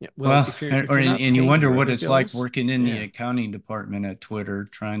 Yeah. Well, well, if you're or if you're not and you paying wonder your what other it's like bills, working in the yeah. accounting department at Twitter,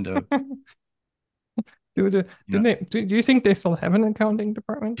 trying to, you know, Do you think they still have an accounting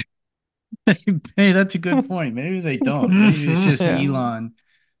department? hey, that's a good point. Maybe they don't. Maybe it's just Yeah, Elon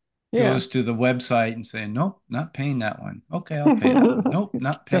yeah, goes to the website and saying, nope, not paying that one. Okay, I'll pay that one. Nope,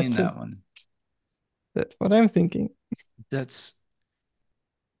 not paying exactly. that one. That's what I'm thinking. That's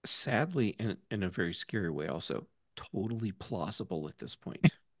sadly in a very scary way also totally plausible at this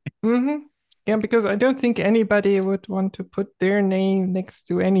point. Mm-hmm. Yeah, because I don't think anybody would want to put their name next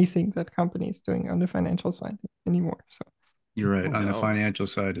to anything that company is doing on the financial side anymore. So, You're right. Oh On the no. financial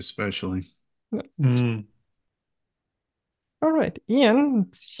side, especially. yeah. Mm. All right,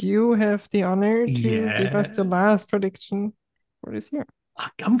 Ian, you have the honor to give us the Yeah. last prediction for this year.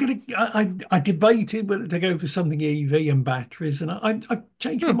 I'm gonna. I debated whether to go for something EV and batteries, and I've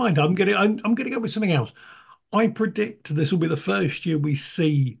changed my Hmm. mind. I'm gonna go with something else. I predict this will be the first year we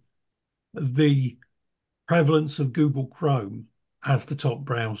see the prevalence of Google Chrome as the top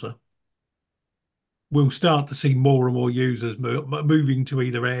browser. We'll start to see more and more users moving to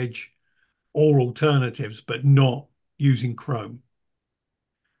either Edge or alternatives, but not using Chrome.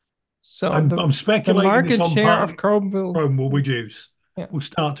 So I'm the speculating this market on share part of Chrome Chrome will reduce, yeah. will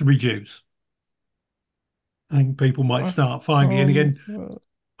start to reduce. I think people might Of start finding, and Chrome again,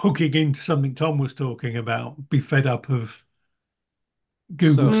 hooking into something Tom was talking about, be fed up of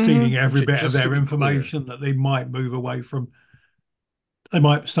Google So mm-hmm. stealing every bit of just to their be clear, information, that they might move away from, they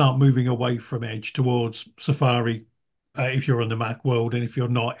might start moving away from Edge towards Safari, if you're on the Mac world, and if you're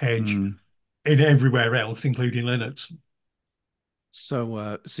not Edge Mm. in everywhere else, including Linux.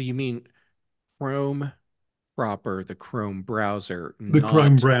 so you mean Chrome proper, the Chrome browser, The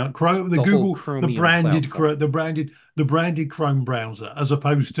Chrome not browser, Chrome, the the whole Google, Chromium platform. the branded Chrome browser, as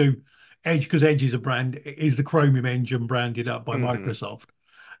opposed to Edge, because Edge is a brand, is the Chromium engine branded up by Hmm. Microsoft.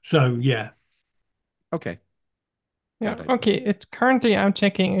 So yeah, Okay, Yeah. got it. Okay. It currently, I'm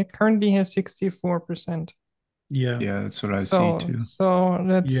checking. It currently has 64%. yeah, Yeah, that's what I see So too.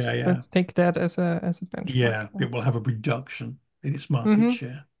 so yeah, yeah, let's take that as a benchmark. yeah. It will have a reduction in its market Mm-hmm.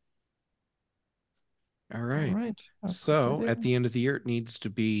 share. All All right. right. I'll put that So at in. the end of the year, it needs to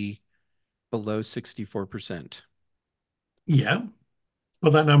be below 64%. Yeah,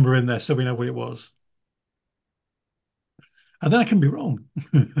 put that number in there so we know what it was, and then I can be wrong.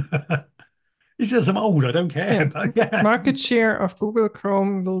 It says I'm old. I don't care, Yeah. but yeah, Market share of Google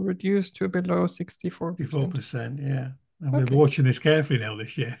Chrome will reduce to below 64%. 54%. Yeah, I'm going to be Okay. watching this carefully now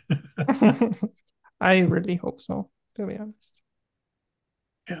this year. I really hope so, to be honest.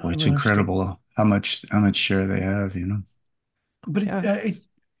 Yeah, Well, I it's mean, I still. incredible how much share they have, you know. But Yeah,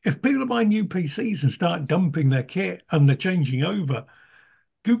 if people are buying new PCs and start dumping their kit and they're changing over,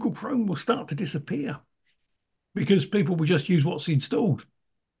 Google Chrome will start to disappear because people will just use what's installed,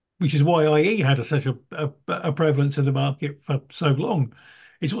 which is why IE had such a prevalence in the market for so long.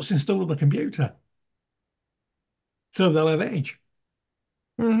 It's what's installed on the computer. So they'll have edge.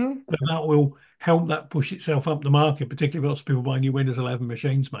 hmm But that will help that push itself up the market, particularly lots of people buying new Windows 11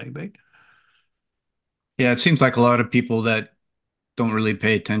 machines, maybe. Yeah, it seems like a lot of people that don't really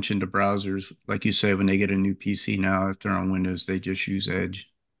pay attention to browsers, like you say, when they get a new PC now, if they're on Windows, they just use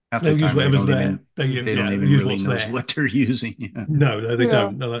Edge. Half the They'll use time whatever's there. they don't Yeah, they'll even use really what's knows there. what they're using. Yeah. No, they Yeah,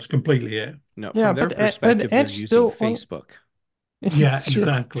 don't. No, that's completely it. No, yeah, from their but perspective, they're Edge using still on. Facebook. Yeah, It's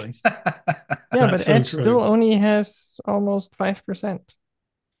true. exactly. Yeah, That's but so Edge still true. only has almost 5%.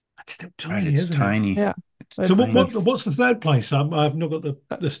 It's still Right, tiny, it's isn't it? tiny. Yeah, It's So it's tiny. what's the third place? I've not got the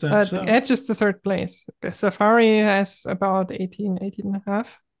stats up. Edge is the third place. Safari has about 18 and a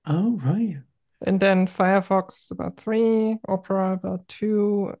half. Oh, right. And then Firefox about 3, Opera about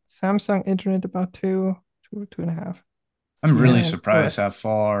 2, Samsung Internet about 2, 2.5, I'm really Yeah. and the surprised how rest.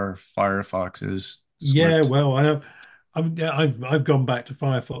 far Firefox has Yeah, slipped. well, I know. Yeah, I've gone back to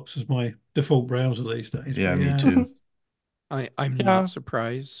Firefox as my default browser these days. But Yeah, me yeah, too. I'm not Yeah,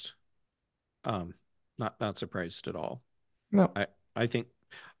 surprised. Um, not surprised at all. no. I I think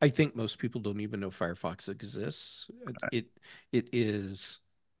I think most people don't even know Firefox exists. It is,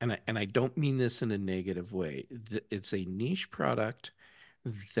 and I don't mean this in a negative way. It's a niche product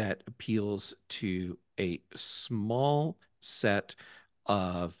that appeals to a small set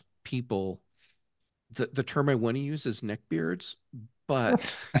of people. The term I want to use is neckbeards,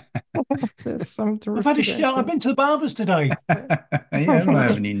 but There's some I've truth had a to sh that. I've been to the barbers today. Yeah, I don't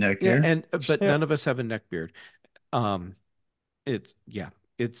have any neck yeah, hair. and but Yeah. none of us have a neckbeard. Um, it's yeah,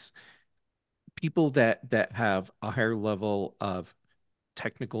 it's people that have a higher level of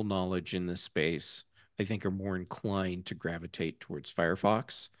technical knowledge in this space, I think, are more inclined to gravitate towards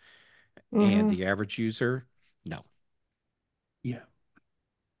Firefox. And hmm the average user, no. Yeah.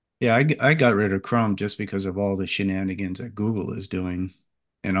 Yeah, I got rid of Chrome just because of all the shenanigans that Google is doing.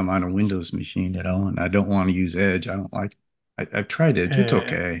 And I'm on a Windows machine, and I don't want to use Edge. I don't like I've tried Edge. It's Uh,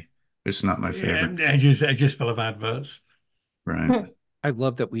 okay. It's not my yeah, favorite. it just full of adverts. Right. I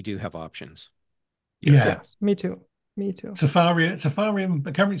love that we do have options. Yes. Yeah. Yes, me too. Me too. Currently Safari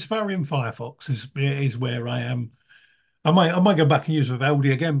and Firefox is where I am. I might go back and use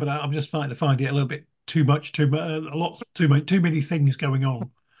Vivaldi again, but I'm just starting to find it a little bit too much, a lot too many things going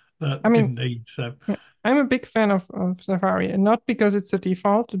on that I mean, didn't need. So yeah, I'm a big fan of Safari, and not because it's a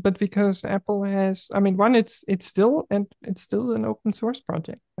default, but because Apple has, I mean, one, it's still an open source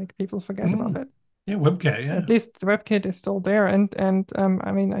project. Like people forget about mm, it. yeah, WebKit, yeah. At least the WebKit is still there, and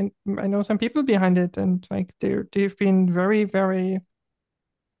I mean, I know some people behind it, and like they've been very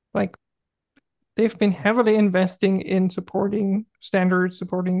like they've been heavily investing in supporting standards,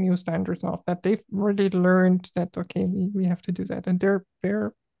 supporting new standards, and all that. They've really learned that okay, we have to do that, and they're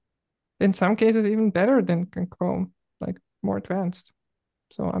in some cases even better than Chrome, like more advanced.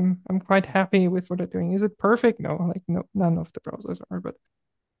 So I'm quite happy with what they're doing. Is it perfect? No, like no, none of the browsers are, but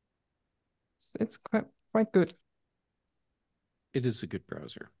it's quite good. It is a good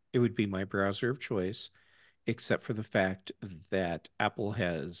browser. It would be my browser of choice, except for the fact that Apple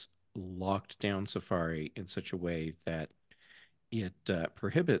has locked down Safari in such a way that it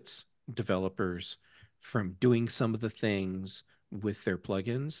prohibits developers from doing some of the things with their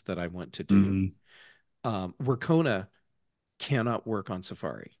plugins that I want to do. Mhm. Racona cannot work on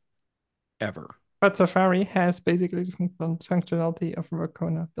Safari ever. But Safari has basically the functionality of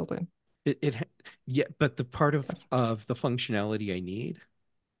Racona built in. It yeah, but the part Yes. of the functionality I need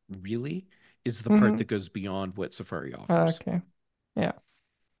really is the part Mm-hmm. that goes beyond what Safari offers. Okay. Yeah.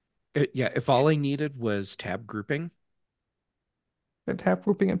 Yeah, if all I needed was tab grouping, They have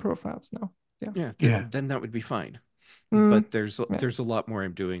grouping and profiles now. Yeah. yeah, Yeah. then that would be fine. Mm, but there's yeah. there's a lot more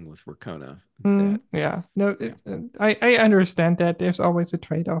I'm doing with Racona that Yeah. No, yeah. I understand that there's always a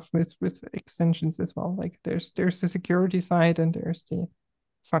trade-off with extensions as well. Like there's the security side and there's the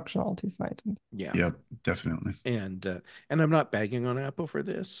functionality side. And Yeah. Yep, definitely. And I'm not bagging on Apple for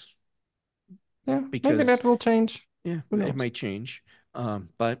this yeah, maybe because that will change. yeah, Who it knows? might change.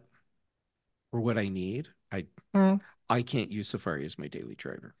 But for what I need, Mm, I can't use Safari as my daily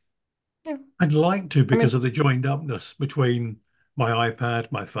driver. yeah. I'd like to I mean, because of the joined upness between my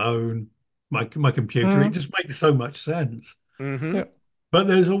iPad, my phone, my computer. It mm, just makes so much sense. Mm-hmm. yeah. But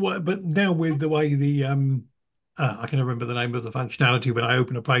there's a way, but now with the way the I can remember the name of the functionality when I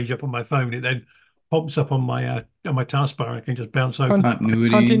open a page up on my phone, it then pops up on my taskbar. I can just bounce open Continuity.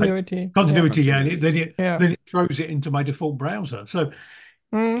 Continuity. Yeah. continuity, yeah, and Continuity. Yeah. then it throws it into my default browser. So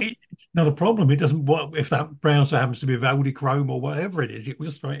Mm, it's not a problem. It doesn't what if that browser happens to be Vivaldi Chrome or whatever it is, it will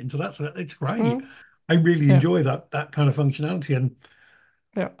just throw it into that. So it's great. mm, I really yeah. enjoy that kind of functionality, and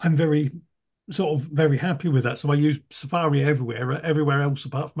Yeah. I'm very happy with that. So I use Safari everywhere else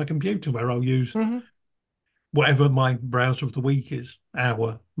apart from my computer, where I'll use Hmm. whatever my browser of the week is,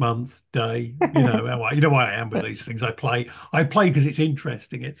 hour, month, day. You know why I am with Yeah. these things. I play because it's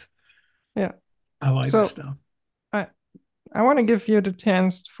interesting. Yeah. I like this So stuff. I I want to give you the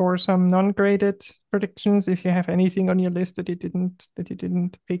chance for some non-graded predictions. If you have anything on your list that you didn't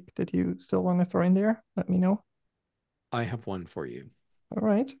pick that you still want to throw in there, let me know. I have one for you. All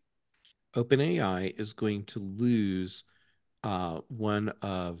right. OpenAI is going to lose one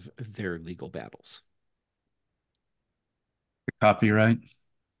of their legal battles. Copyright.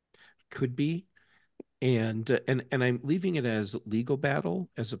 Could be, and I'm leaving it as legal battle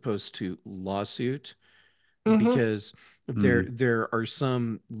as opposed to lawsuit Mm-hmm. because Mm, there are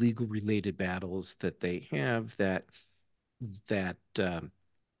some legal related battles that they have that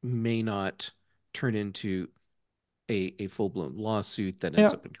may not turn into a full blown lawsuit that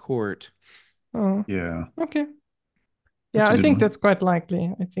ends Yeah. up in court. Oh, yeah, okay. Yeah, that's a I good think one. that's quite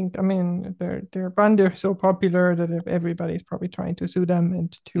likely. I think, I mean, their band are so popular that everybody's probably trying to sue them,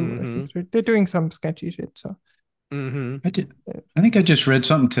 and two, I Mm-hmm. think they're doing some sketchy shit. So, Mm-hmm. I did. uh, I think I just read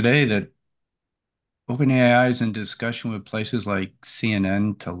something today that OpenAI is in discussion with places like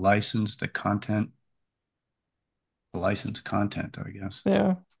CNN to license content, I guess,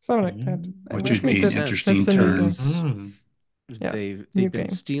 yeah, something like that. Mm. And which which Which would means be makes an that's interesting sense a new game. turn. because Mm. Yeah, new they've been game.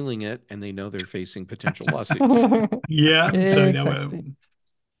 stealing it and they know they're facing potential lawsuits. Yeah. So now Exactly.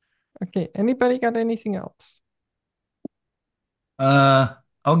 Okay. Anybody got anything else? Uh,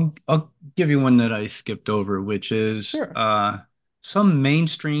 I'll give you one that I skipped over, which is Sure. some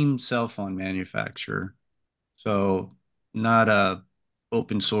mainstream cell phone manufacturer. So not a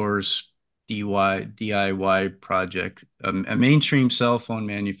open source DIY project. A mainstream cell phone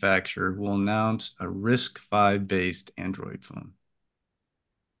manufacturer will announce a RISC-V based Android phone.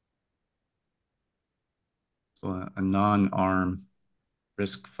 So a non-ARM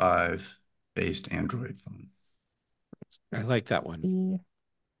RISC-V based Android phone. I like that one. C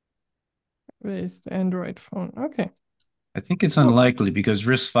based Android phone. Okay. I think it's Cool. unlikely because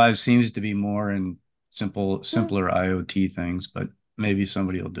RISC-V seems to be more in Hmm. simpler IoT things, but maybe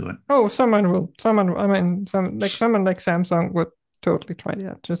somebody will do it. Oh, someone will. I mean, someone like Samsung would totally try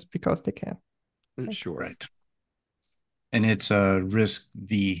that just because they can. Like, Sure. Right. And it's a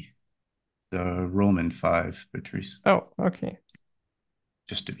RISC-V, the Roman 5, Patrice, oh, okay.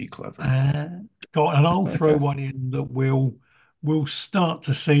 just to be clever. uh, got, and I'll I throw guess. one in that we'll start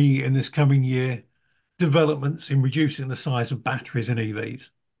to see in this coming year developments in reducing the size of batteries in EVs.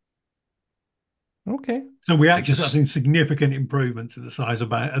 Okay. So we Like actually start this, seeing significant improvements in the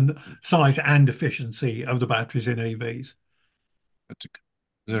size and efficiency of the batteries in EVs. that's a,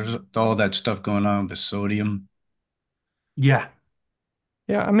 there's all that stuff going on with sodium. Yeah,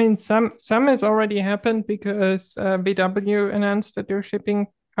 Yeah, I mean, some has already happened because VW announced that they're shipping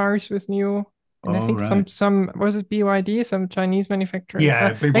cars with new, and I Oh, think right. some was it BYD, some Chinese manufacturer.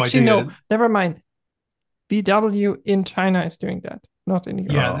 yeah, Actually, BYD. no, never mind. VW in China is doing that, not in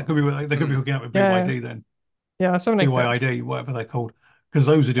Yeah, Europe. they Oh, could be they could be Hmm. hooking up with Yeah, BYD then. yeah, something like that. BYD, whatever they're called, because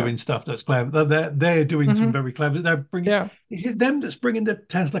those are Yeah. doing stuff that's clever. They're doing some Hmm. very clever. They're bringing. Yeah. Is it them that's bringing the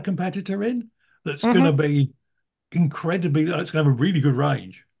Tesla competitor in? That's going to Hmm. be incredibly. It's going to have a really good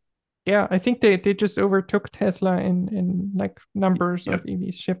range. Yeah, I think they just overtook Tesla in like numbers of yep,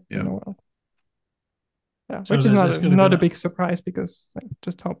 EVs shipped in yep. the world. Yeah, So which is not there's a going to be. not a big surprise because like,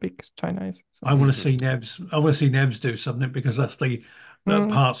 just how big China is. So. I want to Hmm. see Nevs. I want to see Nevs do something because that's the Mm,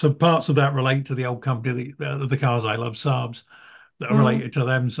 parts of that relate to the old company, the cars I love, Saabs, that are mm, related to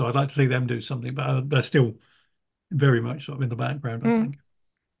them. So I'd like to see them do something, but they're still very much sort of in the background, I mm. think.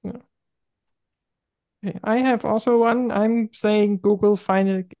 Yeah. Okay, I have also one. I'm saying Google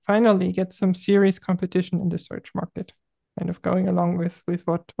finally gets some serious competition in the search market. Kind of going along with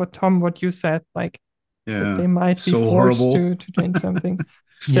what Tom, what you said, like that Yeah. they might be So forced horrible. to change something.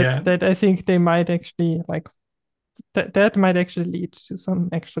 That Yeah. that I think they might actually like that might actually lead to some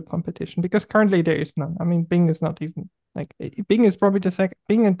extra competition because currently there is none. I mean, Bing is not even like Bing is probably the second.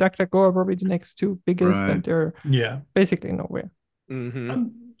 Bing and DuckDuckGo are probably the next two biggest, and Right. they're Yeah. basically nowhere. Hmm.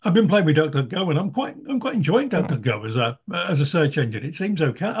 I've been playing with DuckDuckGo, and I'm quite enjoying Mm. DuckDuckGo as a search engine. It seems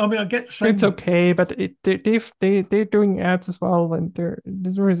okay. I mean, I get the It's same. okay, but they're doing ads as well, and the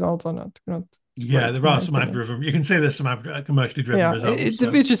results are not Yeah, great there in are my some ad opinion. driven. You can see there's some commercially driven Yeah, results.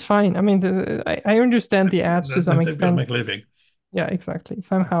 So which is fine. I mean, I understand the ads to some they've got to extent. make a living. Yeah, exactly.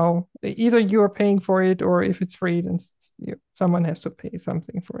 Somehow, either you are paying for it, or if it's free, then someone has to pay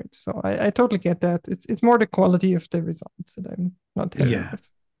something for it. So I totally get that. It's more the quality of the results that I'm not happy Yeah, with.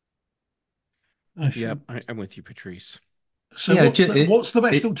 I Yep, see. I'm with you, Patrice. So Yeah, what's the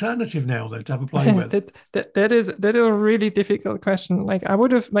best it alternative now then to have a play with? That is a really difficult question. Like I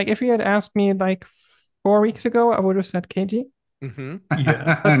would have like if you had asked me like 4 weeks ago, I would have said KG. Hmm.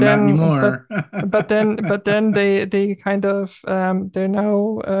 Yeah, But not then anymore. but then they kind of they're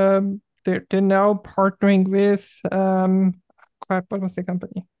now partnering with crap, what was the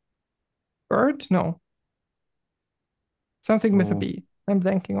company? Bird? No, something with a Oh, B. I'm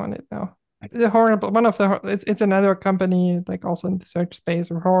blanking on it now. The horrible one of the it's another company like also in the search space,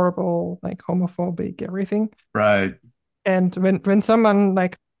 horrible, like homophobic everything. right. And when someone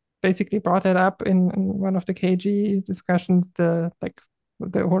like basically brought that up in one of the KG discussions, the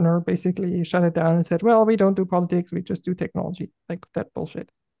owner basically shut it down and said, "Well, we don't do politics, we just do technology." Like that bullshit.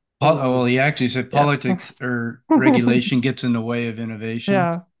 Oh, Well, he actually said Yes. politics or regulation gets in the way of innovation.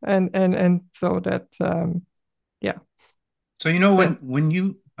 Yeah, and so that yeah, So you know that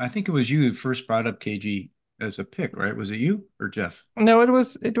I think it was you who first brought up KG as a pick, right? Was it you or Jeff? no, it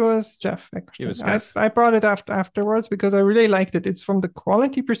was Jeff it actually. was I Jeff. I brought it afterwards because I really liked it. It's from the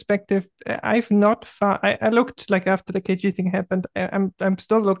quality perspective. I've not found. I looked like after the KG thing happened. I'm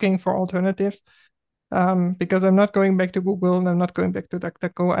still looking for alternatives. Because I'm not going back to Google and I'm not going back to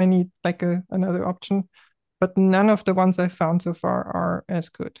DuckDuckGo. I need like another option, but none of the ones I found so far are as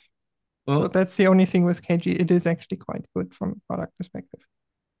good. So Well, that's the only thing with KG. It is actually quite good from a product perspective.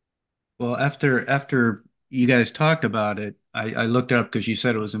 after you guys talked about it, I looked it up because you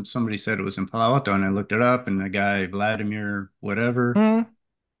said somebody said it was in Palo Alto, and I looked it up, and the guy Vladimir whatever, Mm.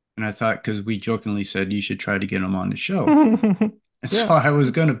 and I thought because we jokingly said you should try to get him on the show, and Yeah. so I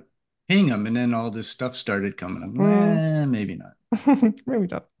was gonna ping him, and then all this stuff started coming. I'm like, Mm. maybe not, Maybe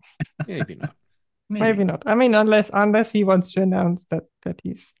not. Maybe not. Maybe maybe. not. I mean, unless he wants to announce that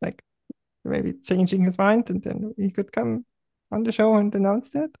he's like maybe changing his mind, and then he could come on the show and announce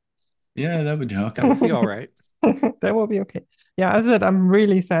that. Yeah, that would help. That would be all right. That will be okay. Yeah, as I said, I'm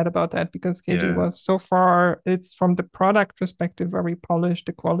really sad about that because KG Yeah. was so far, it's from the product perspective, very polished.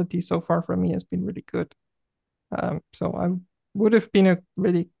 The quality so far for me has been really good. So I would have been a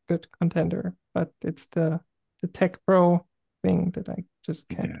really good contender, but it's the tech pro thing that I just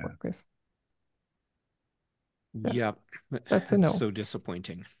can't Yeah. work with. Yeah, Yep. that's a It's no. so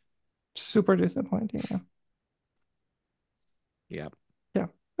disappointing. Super disappointing. Yeah. Yep. Yeah.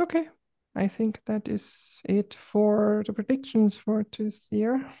 Okay. I think that is it for the predictions for this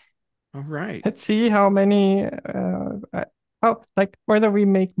year. All right. Let's see how many, how, like, whether we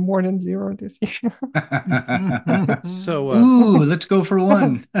make more than zero this year. So, Ooh, let's go for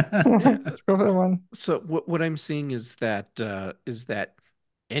one. Let's go for one. so what I'm seeing is that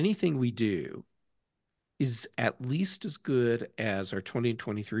anything we do is at least as good as our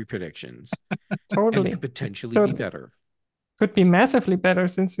 2023 predictions and could Totally. potentially be Totally. better. Could be massively better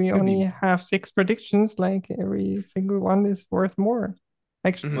since we Could only be. have six predictions. Like every single one is worth more.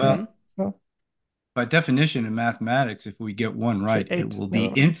 Actually, yeah. Hmm. Well, So by definition in mathematics, if we get one shit, right, it eight. will be Never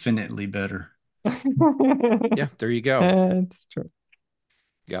mind. infinitely better. Yeah, there you go. That's true.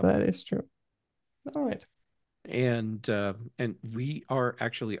 Yep. That is true. All right. And we are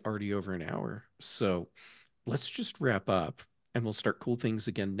actually already over an hour. So let's just wrap up and we'll start cool things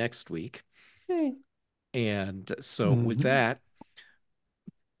again next week. Yay. And so with Mhm. that,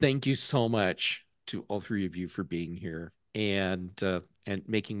 thank you so much to all three of you for being here and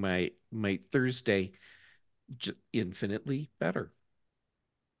making my Thursday infinitely better.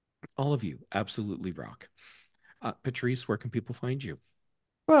 All of you absolutely rock. Patrice, where can people find you?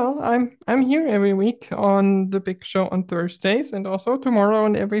 Well, I'm here every week on the Big Show on Thursdays, and also tomorrow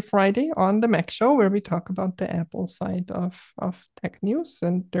and every Friday on the Mac Show, where we talk about the Apple side of tech news.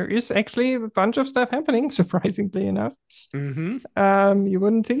 And there is actually a bunch of stuff happening, surprisingly enough. Mm-hmm. You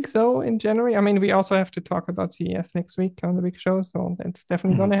wouldn't think so in January. I mean, we also have to talk about CES next week on the Big Show, so that's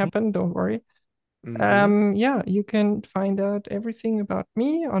definitely going to Mhm. happen. Don't worry. Mm-hmm. Yeah, you can find out everything about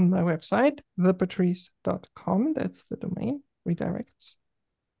me on my website, thepatrice.com. That's the domain. Redirects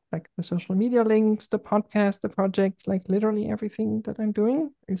like the social media links, the podcast, the projects, like literally everything that I'm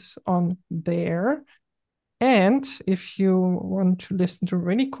doing is on there. And if you want to listen to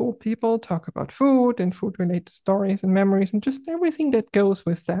really cool people talk about food and food related stories and memories and just everything that goes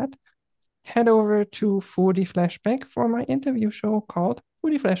with that, head over to Foodie Flashback for my interview show called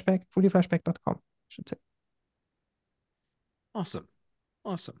Foodie Flashback, foodieflashback.com, I should say. Awesome.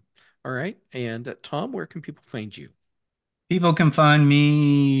 Awesome. All right. And Tom, where can people find you? People can find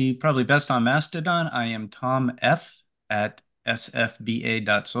me probably best on Mastodon. I am Tom F at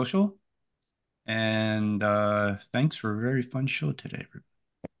sfba.social. And thanks for a very fun show today.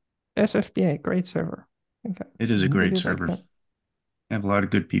 SFBA, great server. Okay. It is a great Really like server. that. I have a lot of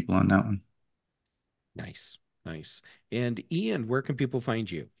good people on that one. Nice. Nice. And Ian, where can people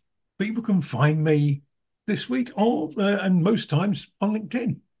find you? People can find me this week and most times on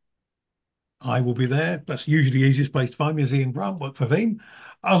LinkedIn. I will be there. That's usually the easiest place to find me is Ian Grant, work for Veeam.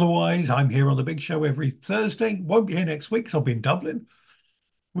 Otherwise, I'm here on the Big Show every Thursday. Won't be here next week because I'll be in Dublin.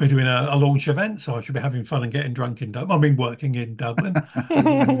 We're doing a launch event, so I should be having fun and getting drunk in Dublin. I mean, working in Dublin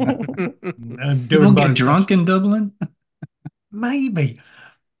and You doing won't get both. drunk in Dublin? Maybe.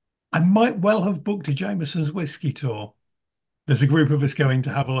 I might well have booked a Jameson's whiskey tour. There's a group of us going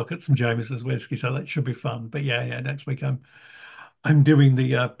to have a look at some Jameson's whiskey, so that should be fun. But yeah, next week I'm doing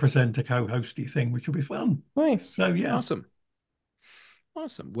the presenter co-hosty thing, which will be fun. Nice. So yeah, Awesome.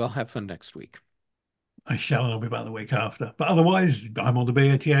 Awesome. Well, have fun next week. I shall, and I'll be back the week after. But otherwise, I'm on the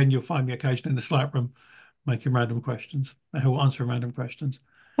BATN. You'll find me occasionally in the Slack room making random questions. I will answer random questions.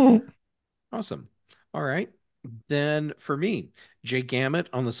 Awesome. All right. Then for me, Jay Gamet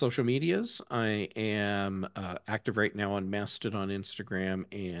on the social medias. I am active right now on Mastodon, Instagram,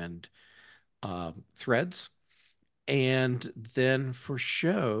 and Threads. And then for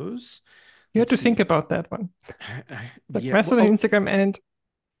shows, You had let's to think see. about that one. Like Yeah. Well, Mastodon, oh, Instagram, and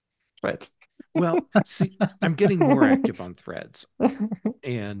Threads. well, see, I'm getting more active on Threads,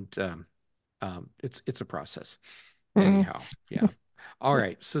 and it's a process. Mhm. Anyhow, yeah. All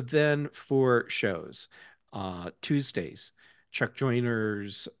right. So then for shows, Tuesdays, Chuck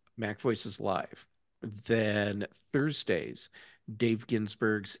Joyner's Mac Voices Live. Then Thursdays, Dave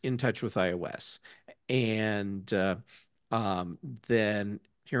Ginsburg's In Touch with iOS. And um, then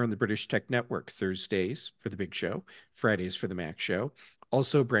here on the British Tech Network, Thursdays for the Big Show, Fridays for the Mac Show.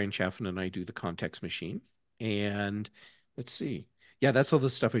 Also, Brian Chaffin and I do the Context Machine. And let's see. Yeah, that's all the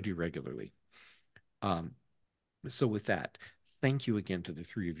stuff I do regularly. Um, so with that, thank you again to the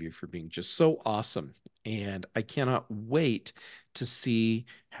three of you for being just so awesome. And I cannot wait to see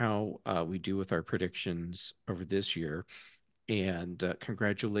how we do with our predictions over this year. And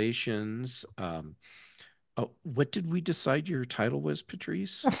congratulations. Oh, what did we decide your title was,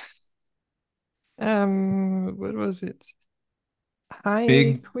 Patrice? What was it? Hi,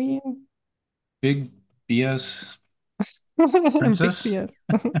 Big, Queen. big BS Big princess. BS.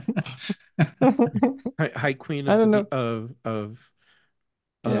 High Queen I of the don't B know.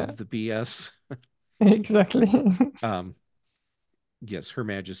 Yeah, of the BS. exactly. Um, yes, Her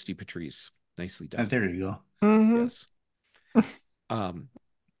Majesty Patrice. Nicely done. There you go. hmm Yes. Um,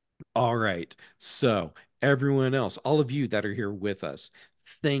 All right. So, everyone else, all of you that are here with us,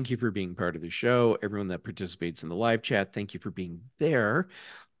 thank you for being part of the show. Everyone that participates in the live chat, thank you for being there.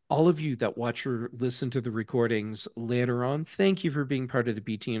 All of you that watch or listen to the recordings later on, thank you for being part of the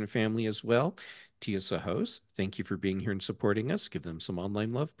BTN family as well. Tia Sahos, thank you for being here and supporting us. Give them some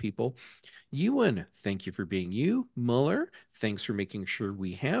online love, people. Ewan, thank you for being you. Muller, thanks for making sure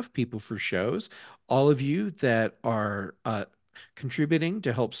we have people for shows. All of you that are contributing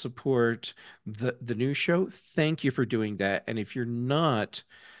to help support the new show, thank you for doing that. And if you're not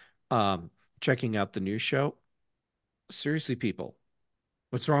um, checking out the new show, seriously, people,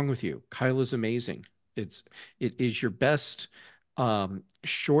 what's wrong with you? Kyle is amazing. It is your best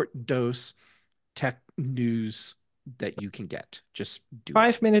short dose tech news that you can get. Just do it.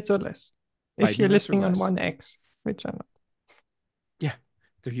 5 minutes or less. If Five you're minutes or listening on less. 1x, which I'm not. Yeah,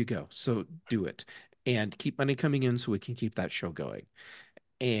 there you go. So do it and keep money coming in so we can keep that show going.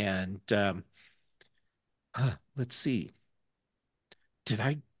 And let's see. Did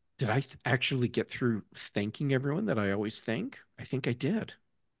I actually get through thanking everyone that I always thank? I think I did.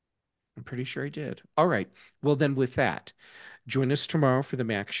 I'm pretty sure I did. All right. Well, then with that, join us tomorrow for the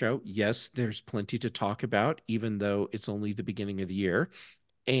Mac Show. Yes, there's plenty to talk about, even though it's only the beginning of the year.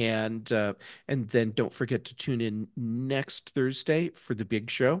 And then don't forget to tune in next Thursday for the big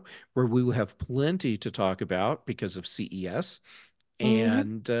show, where we will have plenty to talk about because of CES.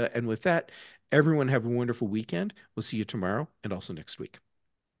 Mhm. And with that, everyone have a wonderful weekend. We'll see you tomorrow and also next week.